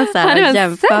ska göra så här. Har du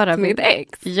jämföra sett mitt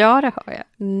ex? Ja, det har jag.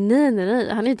 Nej.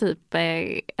 Han är typ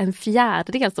en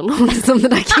fjärdedel så lång som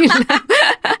den där killen.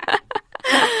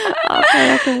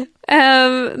 Okay.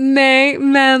 Nej,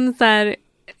 men så här,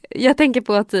 jag tänker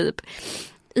på typ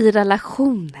i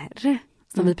relationer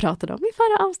som vi pratade om i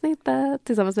förra avsnittet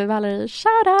tillsammans med Valerie.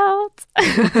 Shoutout!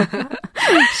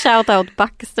 Shoutout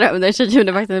Backström. Det känns ju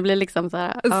det blir liksom så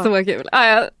här. Så kul.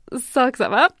 Sak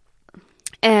samma.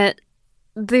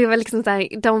 Det var liksom så här,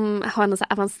 de har något så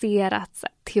avancerat så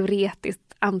här, teoretiskt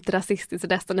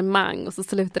antirasistiskt resonemang och så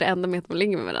slutar det ändå med att de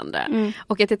ligger med varandra.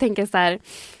 Och att jag tänker så här,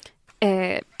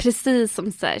 precis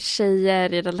som så här,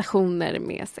 tjejer i relationer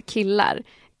med så här, killar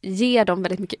ger dem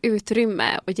väldigt mycket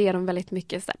utrymme och ger dem väldigt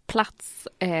mycket så här, plats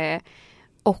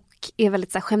och är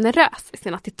väldigt så här, generös i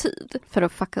sin attityd. För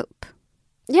att fucka upp.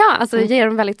 Ja, alltså ger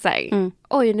dem väldigt så här,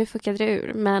 oj nu fuckade det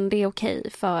ur, men det är okej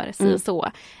för sig och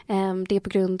så. Det är på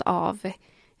grund av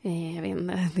jag vet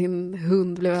inte, din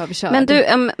hund blev överkörd.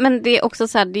 Men det är också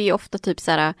så här, det är ofta typ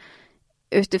så här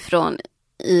utifrån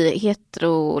i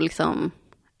hetero liksom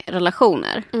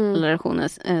relationer,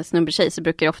 relationer snubbe-tjej, så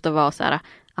brukar det ofta vara så här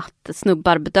att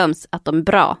snubbar bedöms att de är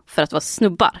bra för att vara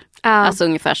snubbar. Alltså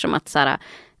ungefär som att så här,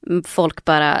 folk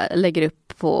bara lägger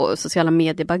upp på sociala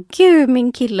medier bara, gud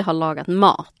min kille har lagat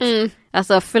mat.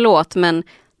 Alltså förlåt, men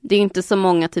det är ju inte så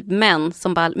många typ män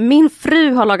som bara, min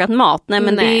fru har lagat mat. Nej,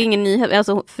 men det är ingen nyhet,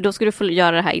 alltså, för då ska du få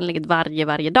göra det här inlägget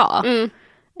varje dag.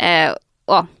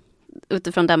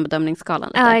 Utifrån den bedömningsskalan.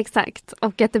 Lite. Ja, exakt.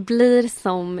 Och att det blir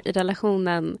som i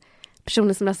relationen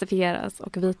personer som rasifieras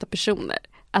och vita personer.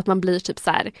 Att man blir typ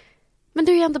så här, men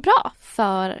du är ju ändå bra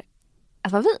för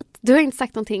att vara vit. Du har inte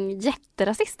sagt någonting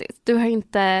jätterasistiskt. Du har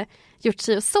inte gjort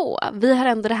sig och så. Vi har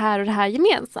ändå det här och det här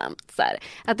gemensamt. Så här.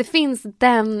 Att det finns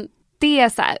det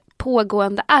så här,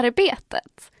 pågående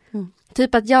arbetet.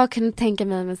 Typ att jag kunde tänka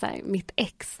mig med så här, mitt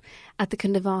ex. Att det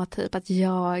kunde vara typ att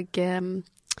jag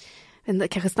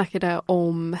kanske snackade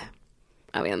om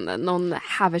jag vet inte, någon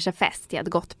Haversa-fest jag hade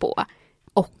gått på.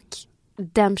 Och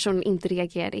den personen inte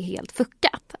reagerade helt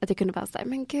fuckat. Att jag kunde vara så här,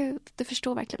 men gud, du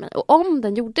förstår verkligen mig. Och om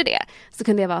den gjorde det så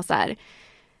kunde jag vara så här,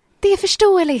 det är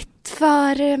förståeligt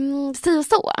för si och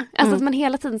så. Alltså att man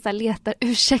hela tiden så här letar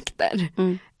ursäkter.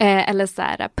 Eller så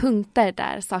här punkter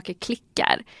där saker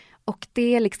klickar. Och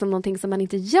det är liksom någonting som man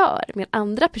inte gör med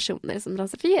andra personer som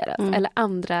rasifieras. Eller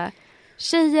andra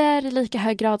tjejer i lika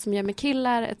hög grad som gör med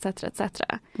killar, etc. etc.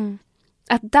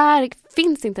 Att där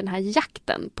finns inte den här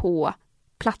jakten på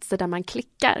platser där man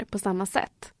klickar på samma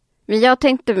sätt. Men jag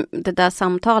tänkte det där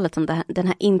samtalet om den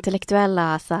här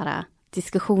intellektuella så här,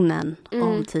 diskussionen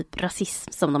om typ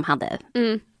rasism som de hade.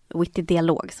 Witty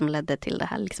dialog som ledde till det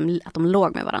här liksom, att de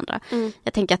låg med varandra.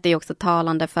 Jag tänker att det är också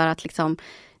talande för att liksom,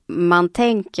 man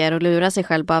tänker och lurar sig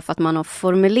själv bara för att man har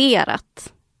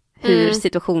formulerat hur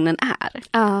situationen är.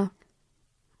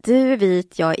 Du är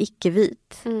vit, jag är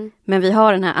icke-vit. Men vi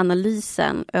har den här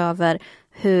analysen över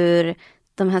hur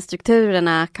de här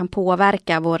strukturerna kan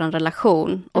påverka vår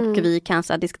relation. Och vi kan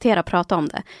så här, diskutera och prata om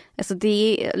det. Alltså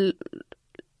det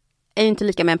är ju inte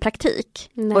lika med en praktik.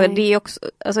 Nej. Och det är också,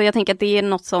 alltså jag tänker att det är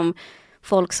något som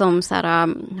folk som så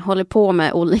här, håller på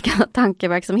med olika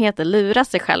tankeverksamheter lurar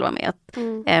sig själva med. Att,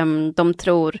 de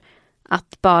tror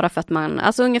att bara för att man,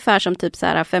 alltså ungefär som typ så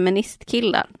här,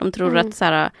 feministkillar. De tror att så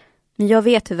här, jag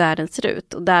vet hur världen ser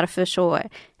ut och därför så är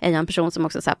jag en person som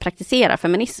också så här, praktiserar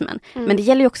feminismen. Men det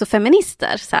gäller ju också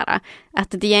feminister. Så här,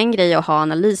 att det är en grej att ha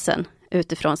analysen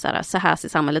utifrån så här ser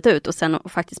samhället ut och sen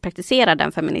faktiskt praktisera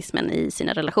den feminismen i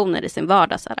sina relationer, i sin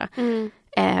vardag. Så här.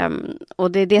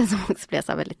 Och det är det som också blir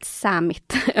så väldigt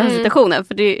sammigt över situationen.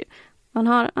 För man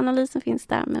har analysen finns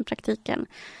där, men praktiken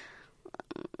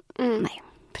nej.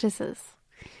 Precis.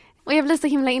 Och jag blir så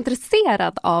himla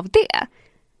intresserad av det.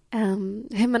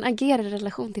 Hur man agerar i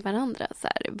relation till varandra. Så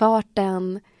här,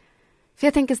 för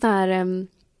jag tänker så här,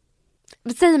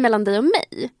 säg mellan dig och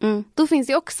mig. Då finns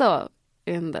ju också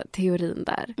teorin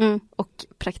där. Och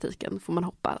praktiken får man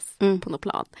hoppas på något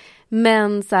plan.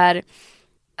 Men så här,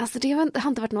 alltså det har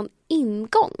inte varit någon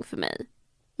ingång för mig.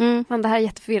 Men det här är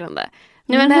jätteförvirrande.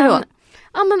 Men hur då?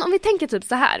 Ja, men om vi tänker typ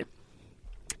så här.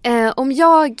 Om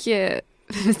jag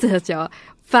säger att jag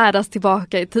färdas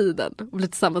tillbaka i tiden och blir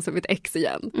tillsammans med mitt ex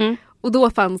igen. Och då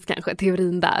fanns kanske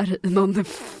teorin där i någon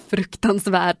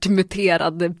fruktansvärt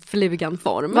muterad flugan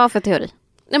form. Vad för teori?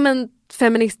 Ja, men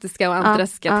feministiska och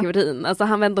antirasistiska teorin. Alltså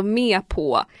han var ändå med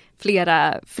på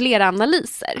flera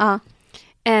analyser.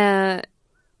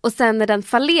 Och sen när den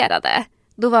fallerade,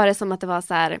 då var det som att det var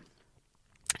så här,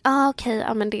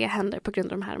 men det händer på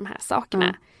grund av de här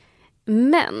sakerna.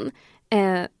 Men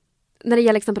när det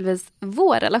gäller exempelvis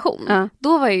vår relation,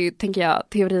 då var ju, tänker jag,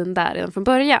 teorin där redan från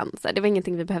början. Så här, det var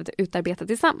ingenting vi behövde utarbeta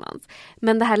tillsammans.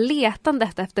 Men det här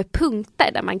letandet efter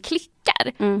punkter där man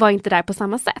klickar var inte där på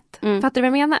samma sätt. Fattar du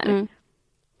vad jag menar?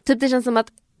 Typ det känns som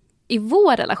att i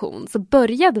vår relation så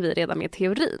började vi redan med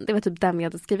teorin. Det var typ den vi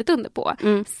hade skrivit under på.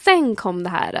 Sen kom det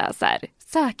här, så här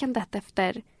sökandet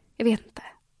efter, jag vet inte,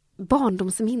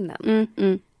 barndomsminnen.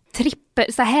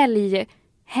 Tripper, så helg,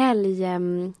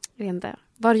 jag vet inte,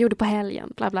 vad du gjorde på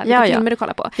helgen, bla bla, vilka filmer du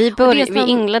kollar på. Vi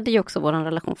inledde ju också vår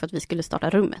relation för att vi skulle starta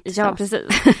rummet. Ja, precis.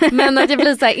 Men att jag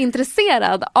blir så här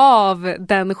intresserad av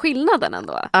den skillnaden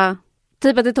ändå.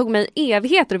 Typ att det tog mig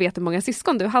evigheter att veta hur många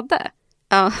syskon du hade.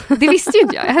 Det visste ju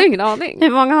inte jag hade ingen aning.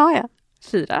 Hur många har jag?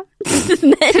 4.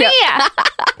 Nej, 3!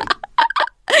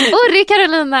 Uri,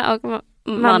 Carolina och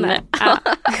Manne.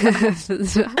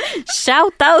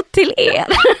 Shout out till er.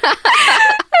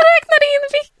 Jag räknade in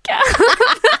vilka.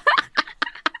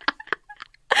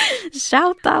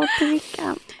 Shout out till vilka.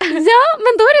 Ja,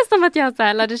 men då är det som att jag så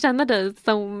här lärde känna dig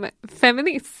som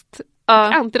feminist och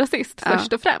antirasist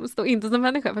först och främst, och inte som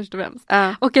människa först och främst.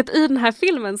 Och att i den här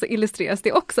filmen så illustreras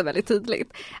det också väldigt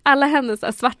tydligt. Alla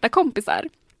hennes svarta kompisar,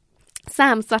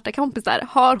 Sams svarta kompisar,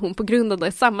 har hon på grund av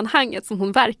det sammanhanget som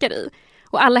hon verkar i.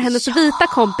 Och alla hennes vita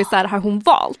kompisar har hon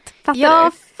valt. Fattar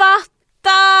du?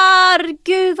 Fattar!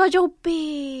 Gud vad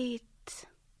jobbigt.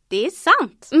 Det är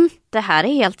sant. Det här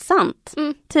är helt sant.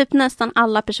 Typ nästan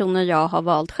alla personer jag har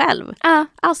valt själv.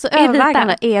 Alltså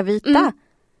övervägande är vita.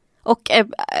 Och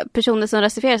personer som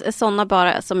reserveras är sådana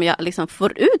bara som jag liksom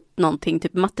får ut någonting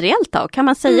typ materiellt av. Kan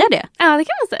man säga det? Ja, det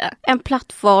kan man säga. En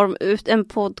plattform, en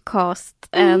podcast,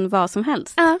 en vad som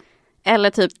helst. Eller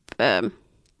typ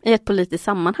i ett politiskt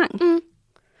sammanhang.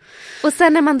 Och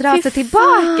sen när man drar sig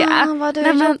tillbaka. Vad du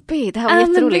jobbigt. Det här var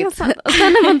jätteroligt. Och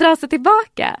sen när man drar sig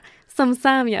tillbaka, som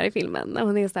Sam gör i filmen. När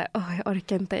hon är så här, jag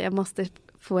orkar inte, jag måste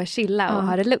få chilla och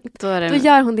ha det lugnt. Då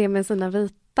gör hon det med sina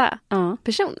vita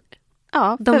personer.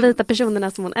 De vita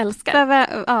personerna som hon älskar.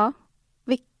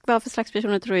 Vad för slags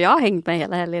personer tror jag har hängt med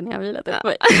hela helgen när jag vilat upp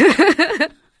mig?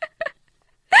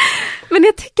 Men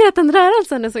jag tycker att den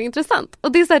rörelsen är så intressant.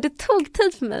 Och det är så här, det tog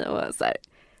tid för mig att så här,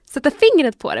 sätta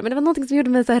fingret på det. Men det var något som gjorde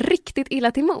mig så här riktigt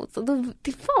illa till mots. Och då,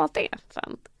 det var det.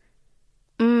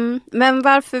 Men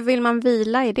varför vill man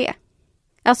vila i det?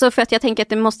 Alltså för att jag tänker att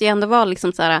det måste ju ändå vara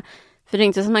liksom så här, för det är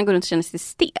inte så att man går runt och känner sig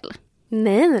stel.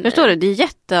 Nej. Förstår du? Det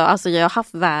är alltså jag har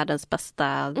haft världens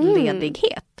bästa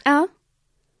ledighet. Ja.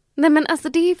 Nej, men alltså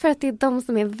det är för att det är de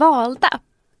som är valda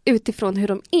utifrån hur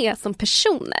de är som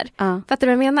personer. Fattar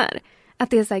du vad jag menar? Att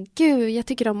det är så här, gud, jag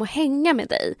tycker om att hänga med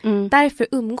dig. Därför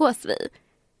umgås vi.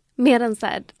 Medan så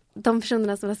här, de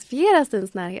personerna som associeras i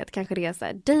ens närhet kanske det är så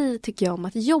här, dig tycker jag om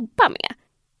att jobba med.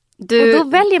 Och då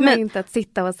väljer man inte att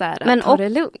sitta och så här, ta det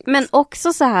lugnt. Men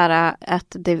också så här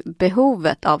att det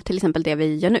behovet av till exempel det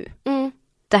vi gör nu.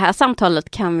 Det här samtalet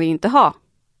kan vi inte ha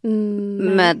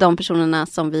med de personerna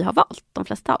som vi har valt, de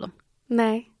flesta av dem.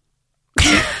 Nej.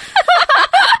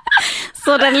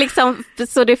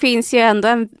 Så det finns ju ändå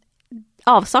en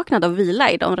avsaknad av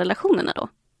vila i de relationerna då.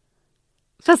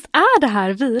 Fast är det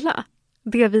här vila?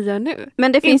 Det vi gör nu?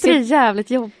 Men det finns inte det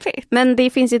jävligt jobbigt? Men det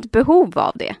finns ett behov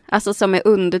av det. Alltså som är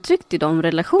undertryckt i de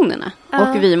relationerna.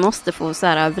 Och vi måste få så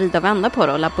här vrida och vända på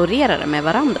det och laborera det med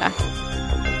varandra.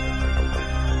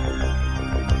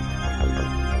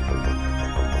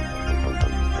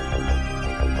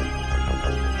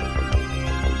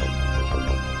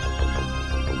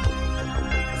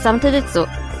 Samtidigt så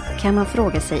kan man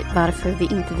fråga sig varför vi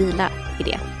inte vilar i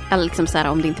det. Eller liksom så här,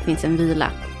 om det inte finns en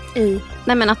vila i.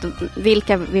 Nej, men att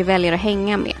vilka vi väljer att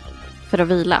hänga med för att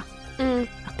vila.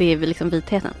 Att det är liksom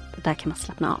vitheten. Där kan man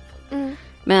slappna av.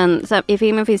 Men så här, i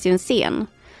filmen finns ju en scen.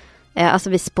 Alltså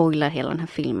vi spoilar hela den här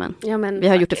filmen. Ja, men vi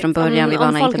har gjort det från början. Vi om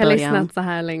folk inte har början. lyssnat så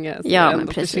här länge. Så ja, men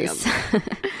precis.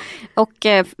 Och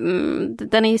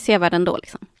den är ju sevärd ändå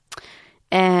liksom.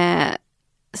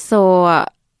 Så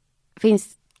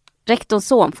finns rektorns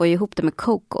son får ju ihop det med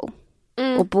Coco.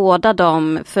 Och båda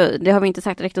för det har vi inte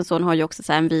sagt, rektorns son har ju också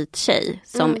så här en vit tjej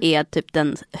som är typ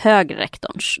den högre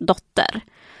rektorns dotter.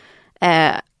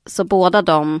 Så båda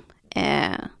de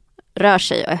rör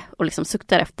sig och liksom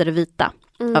suktar efter det vita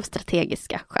av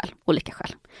strategiska skäl, olika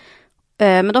skäl.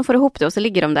 Men de får ihop det och så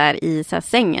ligger de där i så här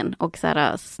sängen och så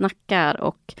här snackar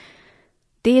och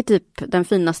det är typ den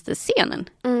finaste scenen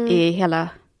i hela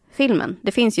filmen.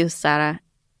 Det finns ju så här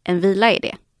en vila i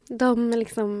det. De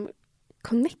liksom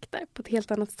connectar på ett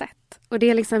helt annat sätt. Och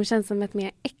det liksom känns som ett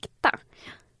mer äkta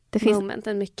moment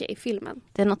än mycket i filmen.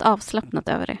 Det är något avslappnat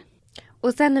över det.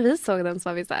 Och sen när vi såg den så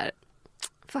var vi så här,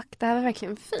 fuck, det här var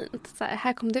verkligen fint. Så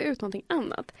här kom det ut någonting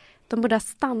annat. De borde ha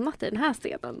stannat i den här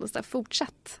scenen och så här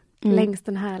fortsatt längs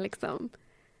den här liksom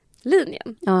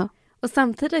linjen. Ja. Och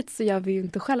samtidigt så gör vi ju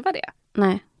inte själva det.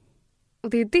 Nej. Och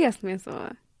det är det som är så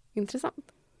intressant.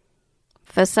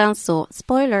 För sen så,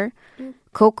 spoiler,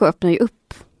 Coco öppnar ju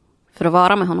upp för att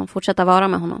vara med honom, fortsätta vara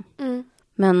med honom.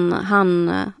 Men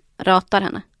han ratar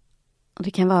henne. Och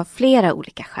det kan vara flera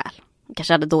olika skäl. Hon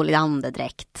kanske hade dålig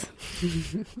andedräkt.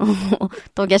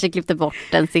 De kanske klippte bort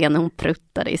den scenen hon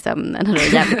pruttade i sömnen. Det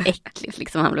var jävligt äckligt,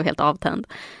 liksom. Han blev helt avtänd.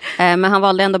 Men han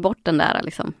valde ändå bort den där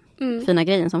liksom, fina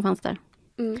grejen som fanns där.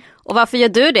 Och varför gör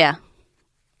du det?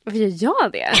 Varför gör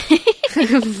jag det?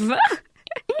 Va?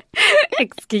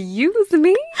 Excuse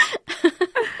me?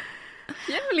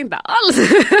 Jag vill inte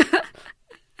alls.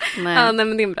 Nej. Ja, nej,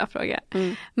 men det är en bra fråga.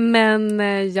 Men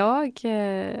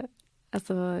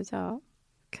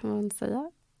kan man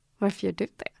säga, varför gör du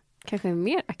det? Kanske en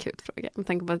mer akut fråga. Med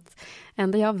tanke på att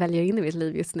enda jag väljer in i mitt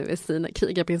liv just nu är Sina,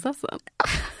 krigarprinsessan.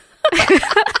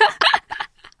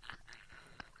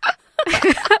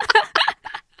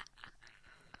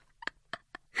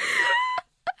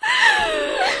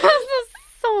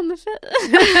 Sån tjej.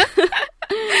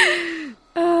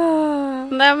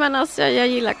 Nej men alltså jag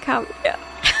gillar kaviar.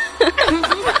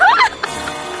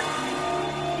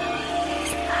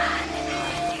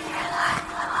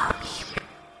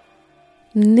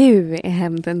 Nu är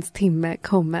hämndens timme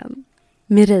kommen.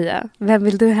 Mireia, vem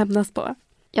vill du hämnas på?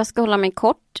 Jag ska hålla mig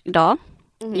kort idag.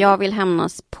 Jag vill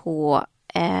hämnas på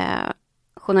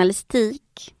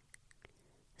journalistik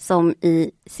som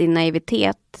i sin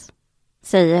naivitet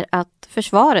säger att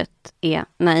försvaret är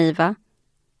naiva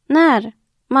när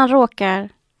man råkar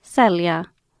sälja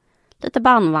lite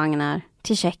bandvagnar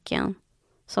till Tjeckien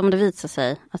som det visar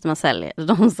sig att de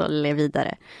säljer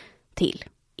vidare till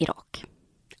Irak.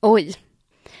 Oj,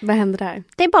 vad händer där?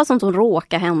 Det är bara sånt som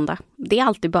råkar hända. Det är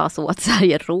alltid bara så att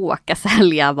Sverige råkar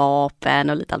sälja vapen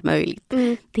och lite allt möjligt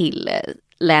till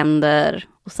länder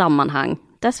och sammanhang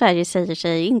där Sverige säger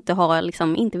sig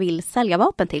inte vill sälja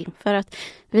vapen till. För att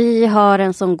vi har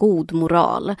en sån god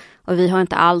moral och vi har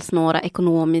inte alls några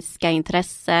ekonomiska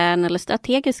intressen eller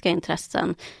strategiska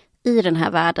intressen i den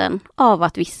här världen av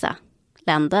att vissa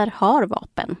länder har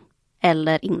vapen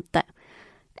eller inte.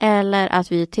 Eller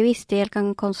att vi till viss del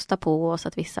kan konsta på oss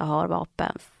att vissa har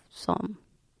vapen som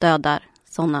dödar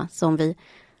sådana som vi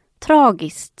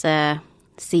tragiskt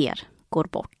ser går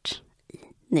bort i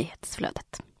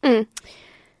nyhetsflödet.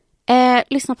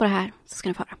 Lyssna på det här så ska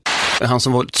ni få höra. Han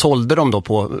som sålde dem då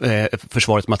på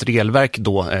Försvarets materielverk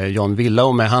då, Jan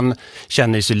Willau, men han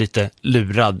känner sig lite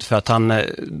lurad för att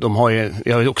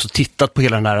jag har ju också tittat på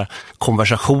hela den här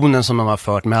konversationen som de har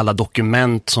fört med alla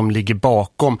dokument som ligger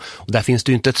bakom, och där finns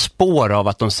det ju inte ett spår av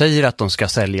att de säger att de ska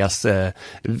säljas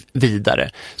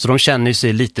vidare. Så de känner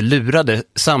sig lite lurade.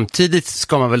 Samtidigt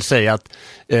ska man väl säga att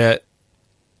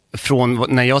från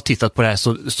när jag har tittat på det här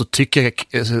så tycker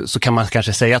jag, så kan man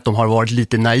kanske säga att de har varit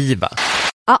lite naiva.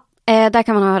 Där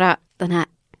kan man höra den här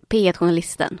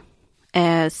P1-journalisten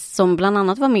som bland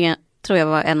annat var med, tror jag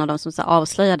var en av dem som så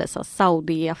avslöjade så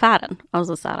Saudi-affären.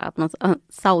 Alltså så här, att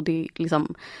Saudi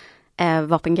liksom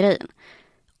vapengrejen.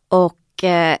 Och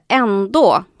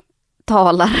ändå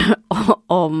talar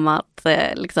om att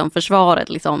liksom försvaret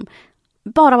liksom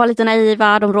bara var lite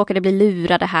naiva, de råkade bli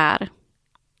lurade här.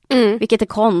 Vilket är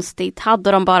konstigt.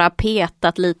 Hade de bara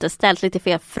petat lite, ställt lite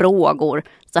fel frågor,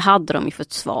 så hade de ju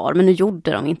fått svar. Men nu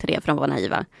gjorde de inte det för de var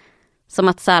naiva. Som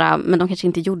att så här, men de kanske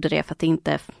inte gjorde det för att det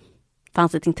inte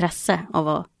fanns ett intresse av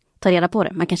att ta reda på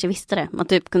det. Man kanske visste det. Man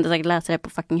typ kunde säkert läsa det på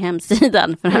fucking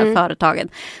hemsidan för det här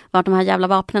företaget. Vart de här jävla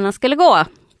vapnen skulle gå.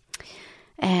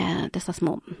 Dessa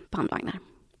små bandvagnar.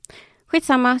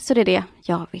 Skitsamma, så det är det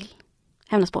jag vill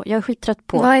hämnas på. Jag är skittrött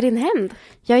på... Vad är din hämnd?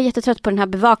 Jag är jättetrött på den här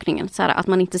bevakningen. Så här, att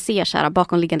man inte ser så här,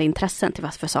 bakomliggande intressen till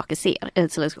vad för saker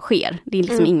sker. Det är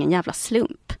liksom ingen jävla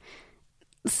slump.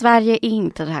 Sverige är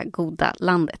inte det här goda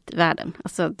landet i världen.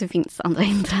 Alltså det finns andra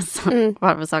intressen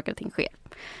varför saker och ting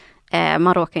sker.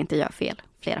 Man råkar inte göra fel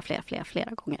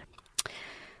flera gånger.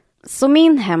 Så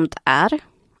min hämnd är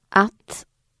att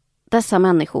dessa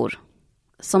människor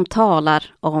som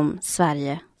talar om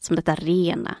Sverige som detta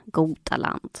rena, goda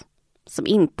land, som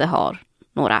inte har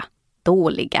några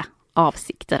dåliga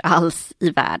avsikter alls i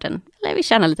världen, eller vi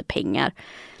tjänar lite pengar,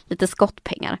 lite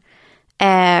skottpengar,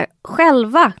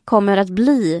 själva kommer att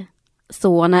bli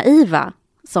så naiva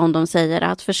som de säger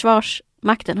att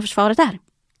försvarsmakten och försvaret är.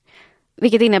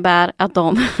 Vilket innebär att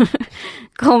de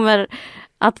kommer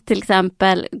att till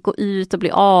exempel gå ut och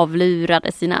bli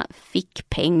avlurade sina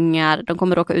fickpengar. De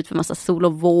kommer råka ut för massa sol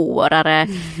och vårare.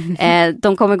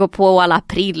 De kommer gå på alla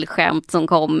aprilskämt som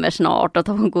kommer snart. Och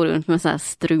de går runt med så här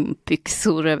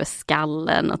strumpbyxor över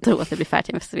skallen och tror att det blir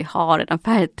färg-tv. Så vi har redan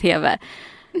färg-tv.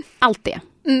 Allt det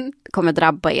kommer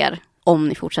drabba er om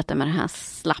ni fortsätter med den här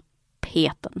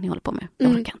slappheten ni håller på med.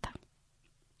 Jag orkar inte.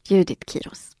 Judith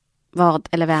Kiros. Vad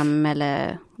eller vem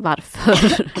eller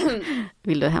varför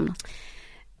vill du hämnas?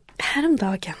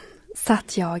 Häromdagen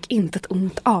satt jag inte ett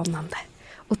ont anande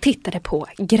och tittade på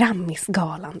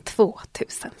Grammisgalan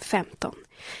 2015.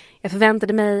 Jag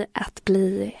förväntade mig att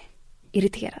bli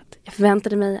irriterad. Jag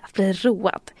förväntade mig att bli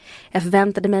road. Jag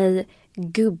förväntade mig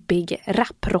gubbig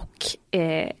raprock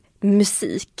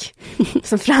musik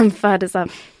som framfördes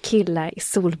av killar i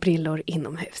solbrillor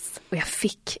inomhus. Och jag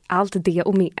fick allt det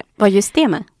och mer. Var just det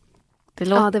med?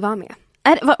 Ja, det var med.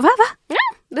 Va?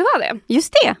 Ja, det var det.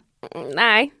 Just det?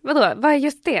 Nej, vadå? Vad är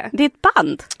just det? Det är ett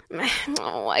band.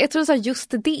 Jag tror du sa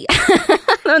just det.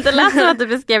 Det lät som att du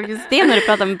beskrev just det när du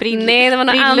pratade om brillor. Nej, det var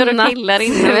något annat och killar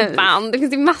inomhus. Band. Det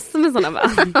finns ju massor med sådana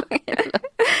band.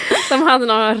 Som hade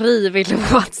någon rivig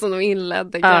låt som de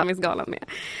inledde Grammisgalan med.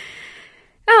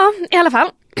 Ja, i alla fall.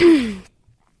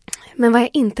 Men vad jag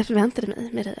inte förväntade mig,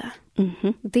 Maria,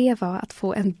 det var att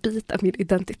få en bit av min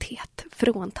identitet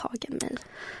fråntagen mig.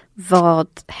 Vad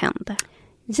hände?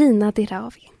 Gina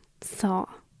Dirawi sa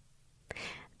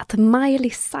att Miley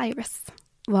Cyrus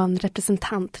var en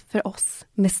representant för oss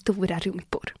med stora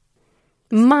rumpor.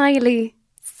 Miley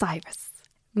Cyrus.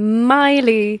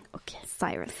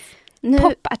 Cyrus.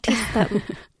 Popartisten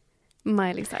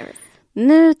Miley Cyrus.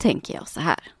 Nu tänker jag så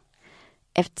här.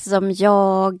 Eftersom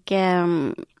jag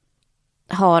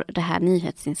har det här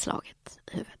nyhetsinslaget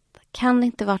i huvudet. Kan det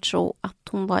inte varit så att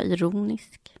hon var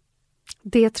ironisk?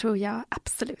 Det tror jag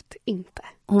absolut inte.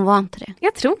 Hon var inte det?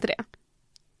 Jag tror inte det.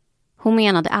 Hon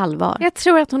menade allvar? Jag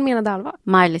tror att hon menade allvar.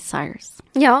 Miley Cyrus?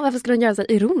 Ja, varför skulle hon göra så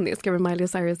ironisk över Miley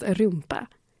Cyrus rumpa?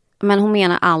 Men hon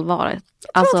menar allvar.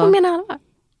 Jag tror att hon menar allvar.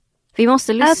 Vi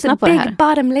måste lyssna på det här. Big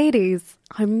bottom ladies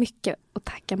har mycket att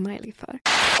tacka Miley för.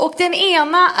 Och den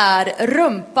ena är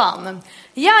rumpan.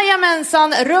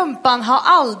 Jajamensan, rumpan har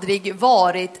aldrig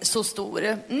varit så stor.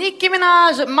 Nicki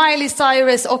Minaj, Miley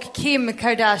Cyrus och Kim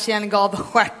Kardashian gav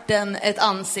stjärten ett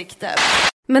ansikte.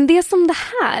 Men det som det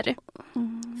här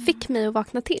fick mig att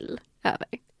vakna till över,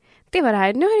 det var det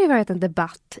här. Nu har det varit en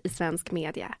debatt i svensk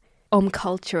media om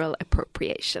cultural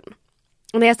appropriation.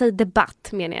 Och när jag säger debatt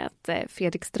menar jag att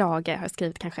Fredrik Strage har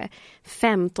skrivit kanske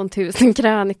 15 000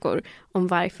 krönikor om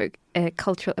varför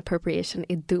cultural appropriation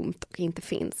är dumt och inte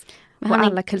finns. Och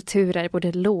alla kulturer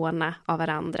borde låna av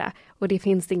varandra. Och det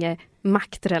finns ingen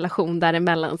maktrelation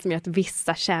däremellan som gör att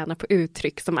vissa tjänar på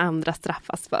uttryck som andra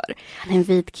straffas för. Han är en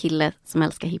vit kille som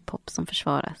älskar hiphop som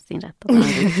försvarar sin rätt. Och han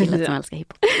är en vit kille som älskar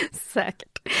hiphop.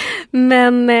 Säkert.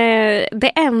 Men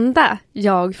det enda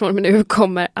jag från och med nu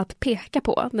kommer att peka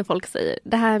på när folk säger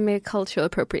det här med cultural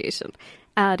appropriation,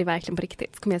 är det verkligen på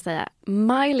riktigt? Så kommer jag säga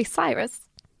Miley Cyrus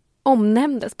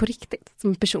omnämndes på riktigt som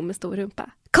en person med stor rumpa.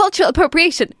 Cultural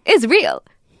appropriation is real.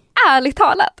 Ärligt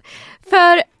talat.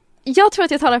 För jag tror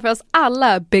att jag talar för oss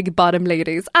alla big bottom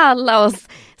ladies. Alla oss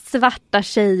svarta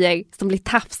tjejer som blir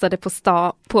tafsade på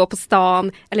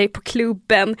stan eller på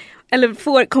klubben. Eller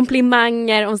får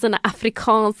komplimanger om sina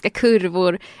afrikanska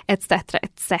kurvor etc.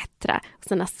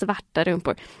 Sina svarta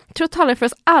rumpor. Jag tror att jag talar för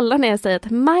oss alla när jag säger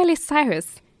att Miley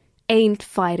Cyrus ain't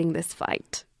fighting this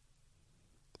fight.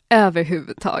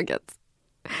 Överhuvudtaget.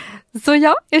 Så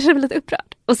ja, jag känner mig lite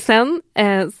upprörd. Och sen,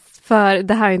 för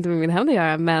det här är inte med min hämnd att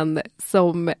göra, men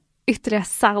som ytterligare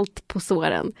salt på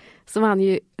såren så vann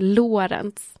ju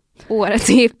Lorentz årets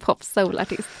hiphop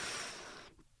soulartist.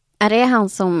 Är det han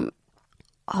som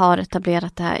har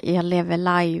etablerat det här Jag lever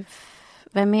live?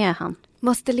 Vem är han?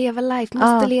 Måste leva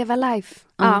life.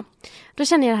 Ja. Då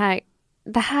känner jag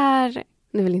det här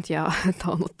nu vill inte jag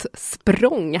ta något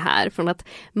språng här från att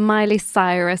Miley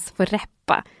Cyrus får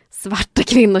rappa svarta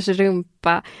kvinnors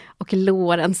rumpa och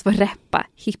Lorentz får rappa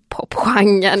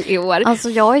hiphop-genren i år. Alltså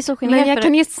jag är så generad. Men jag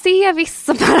kan ju se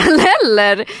vissa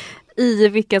paralleller i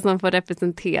vilka som får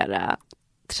representera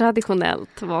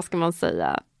traditionellt, vad ska man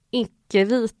säga,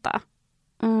 icke-vita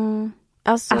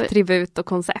attribut och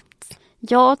koncept.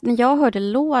 Ja, när jag hörde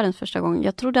Lorentz första gången,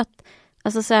 jag trodde att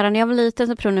alltså så här, när jag var liten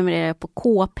så prenumererade jag på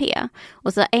KP.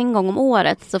 Och så en gång om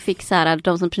året så fick så här,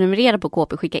 de som prenumererade på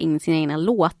KP skicka in sina egna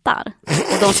låtar.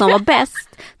 Och de som var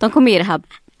bäst, de kom med i det här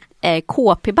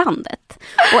KP-bandet.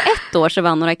 Och ett år så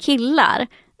var några killar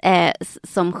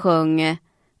som sjöng,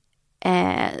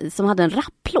 som hade en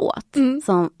rapplåt.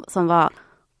 Som var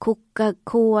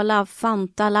Coca-Cola,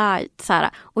 Fanta Light. Så här.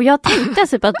 Och jag tänkte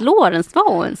typ att Lorentz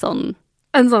var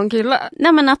en sån kille.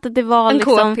 Nej, men att det var en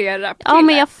liksom KP-rap-kille. Ja,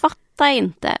 men jag fattar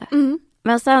inte.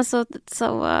 Men sen så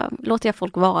låter jag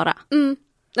folk vara.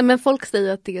 Nej, men folk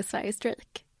säger att det är Sveriges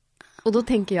Drake. Och då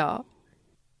tänker jag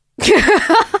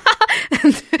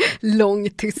lång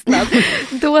tystnad.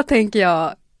 Då tänker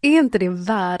jag, är inte det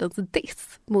världens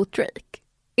diss mot Drake?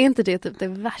 Är inte det typ det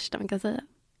värsta man kan säga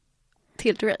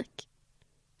till Drake?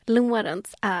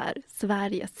 Lorentz är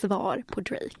Sveriges svar på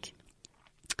Drake.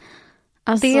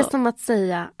 Alltså, det är som att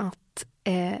säga att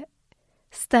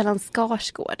Stellan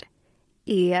Skarsgård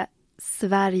är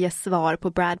Sveriges svar på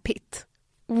Brad Pitt.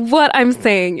 What I'm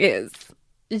saying is,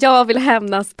 jag vill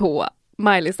hämnas på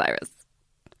Miley Cyrus.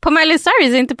 På Miley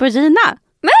Cyrus, inte på Gina?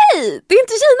 Nej, det är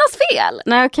inte Ginas fel.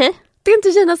 Nej, okej. Det är inte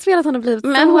Ginas fel att hon har blivit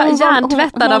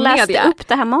hjärntvättad av media. Hon läste upp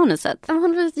det här manuset. Hon har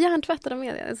blivit hjärntvättad av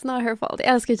media. It's not her fault. Jag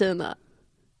älskar Gina.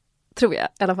 Tror jag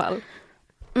i alla fall.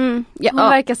 Hon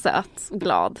verkar söt och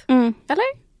glad.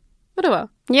 Eller? Vadå?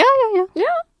 Ja.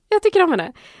 Ja, jag tycker om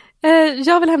henne.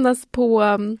 Jag vill hämnas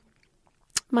på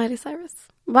Miley Cyrus.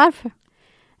 Varför?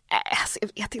 Alltså,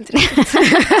 jag vet inte riktigt.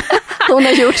 Hon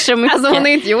har gjort så mycket. Alltså, hon har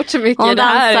inte gjort så mycket. Hon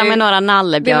dansar med några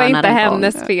nallebjörnar. Det var inte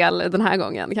hennes fel den här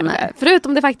gången. Kanske.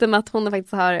 Förutom det faktum att hon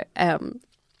faktiskt har...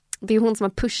 det är hon som har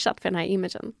pushat för den här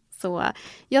imagen. Så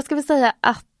jag ska väl säga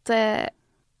att...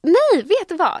 nej, vet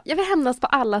du vad? Jag vill hämnas på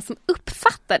alla som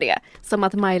uppfattar det som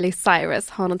att Miley Cyrus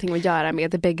har någonting att göra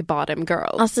med The Big Bottom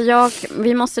Girl. Alltså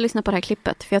vi måste lyssna på det här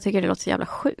klippet för jag tycker det låter så jävla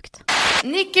sjukt.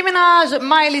 Nicki Minaj,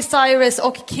 Miley Cyrus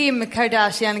och Kim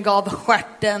Kardashian gav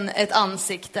stjärten ett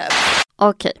ansikte.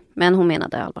 Okej, men hon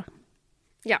menade allvar.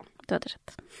 Ja. Du hade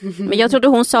rätt. Men jag trodde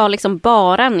hon sa liksom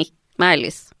bara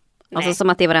Miley's. Alltså som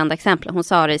att det var det enda exemplet. Hon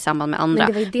sa det i samband med andra.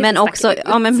 Men också,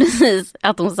 ja men precis,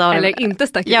 att hon sa det. Eller inte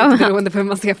stack ut, beroende på hur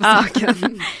man ser på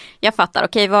saken. Jag fattar,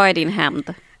 okej, vad är din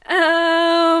hämnd?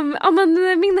 Ja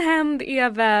men min hämnd är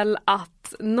väl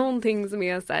att någonting som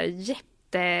är så här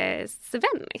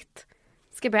jättesvennigt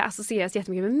ska börja associeras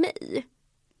jättemycket med mig.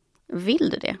 Vill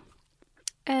du det?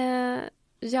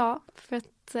 Ja, för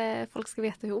att folk ska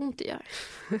veta hur ont det gör.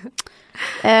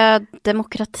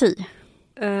 Demokrati.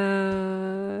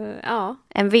 Ja.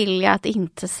 En vilja att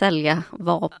inte sälja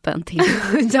vapen till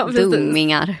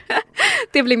dummingar.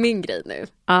 Det blir min grej nu.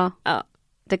 Ja.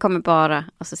 Det kommer bara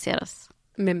associeras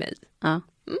med mig. Ja.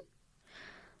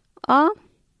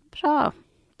 Ja,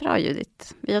 bra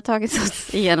Judith. Vi har tagit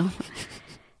oss igenom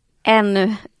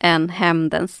ännu en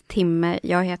hämndens timme.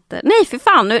 Jag heter... Nej, för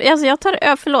fan. Nu, alltså jag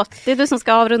tar förlåt. Det är du som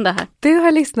ska avrunda här. Du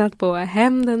har lyssnat på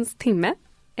hämndens timme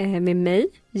med mig,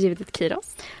 Judith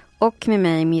Kiros. Och med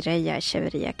mig, Mireia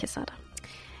Echeverria Quesada.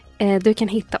 Du kan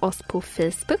hitta oss på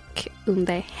Facebook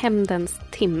under hämndens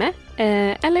timme.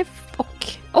 Eller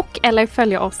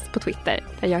följa oss på Twitter.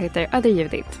 Där jag heter Öde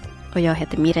Judith. Och jag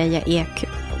heter Mireia EQ.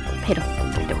 Hej då.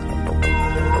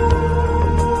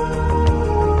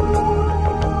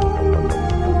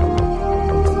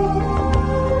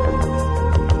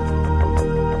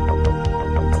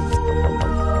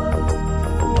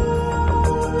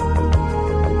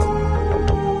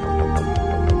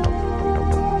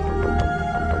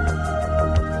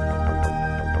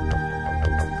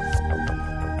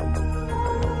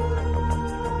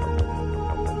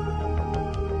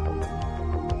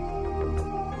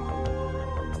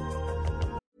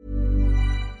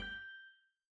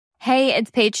 Hey,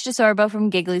 it's Paige DeSorbo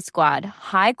from Giggly Squad.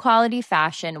 High quality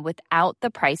fashion without the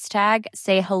price tag.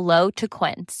 Say hello to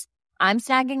Quince. I'm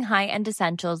snagging high-end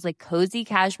essentials like cozy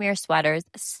cashmere sweaters,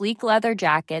 sleek leather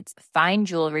jackets, fine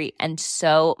jewelry, and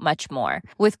so much more.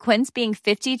 With Quince being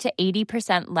 50 to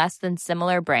 80% less than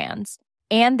similar brands.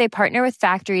 And they partner with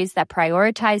factories that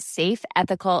prioritize safe,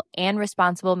 ethical, and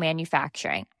responsible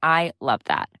manufacturing. I love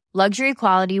that. Luxury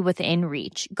quality within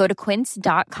reach. Go to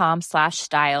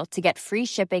quince.com/style to get free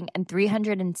shipping and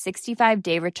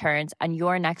 365-day returns on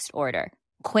your next order.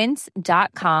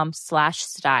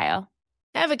 quince.com/style.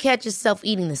 Ever catch yourself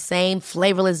eating the same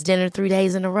flavorless dinner 3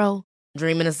 days in a row?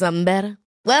 Dreaming of something better?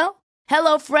 Well,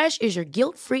 HelloFresh is your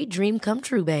guilt-free dream come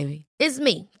true, baby. It's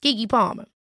me, Keke Palmer.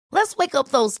 Let's wake up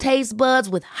those taste buds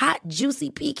with hot, juicy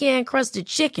pecan-crusted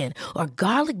chicken or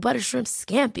garlic butter shrimp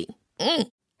scampi.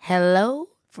 Hello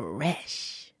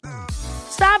Fresh.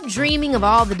 Stop dreaming of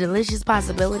all the delicious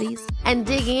possibilities and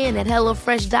dig in at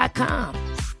HelloFresh.com.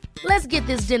 Let's get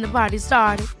this dinner party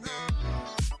started.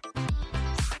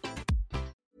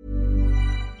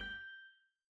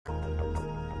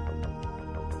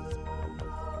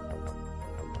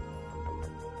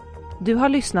 Du har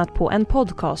lyssnat på en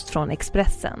podcast från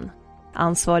Expressen.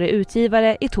 Ansvarig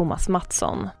utgivare är Thomas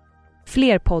Mattsson.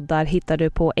 Fler poddar hittar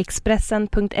du på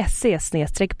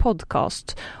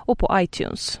expressen.se/podcast och på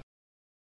iTunes.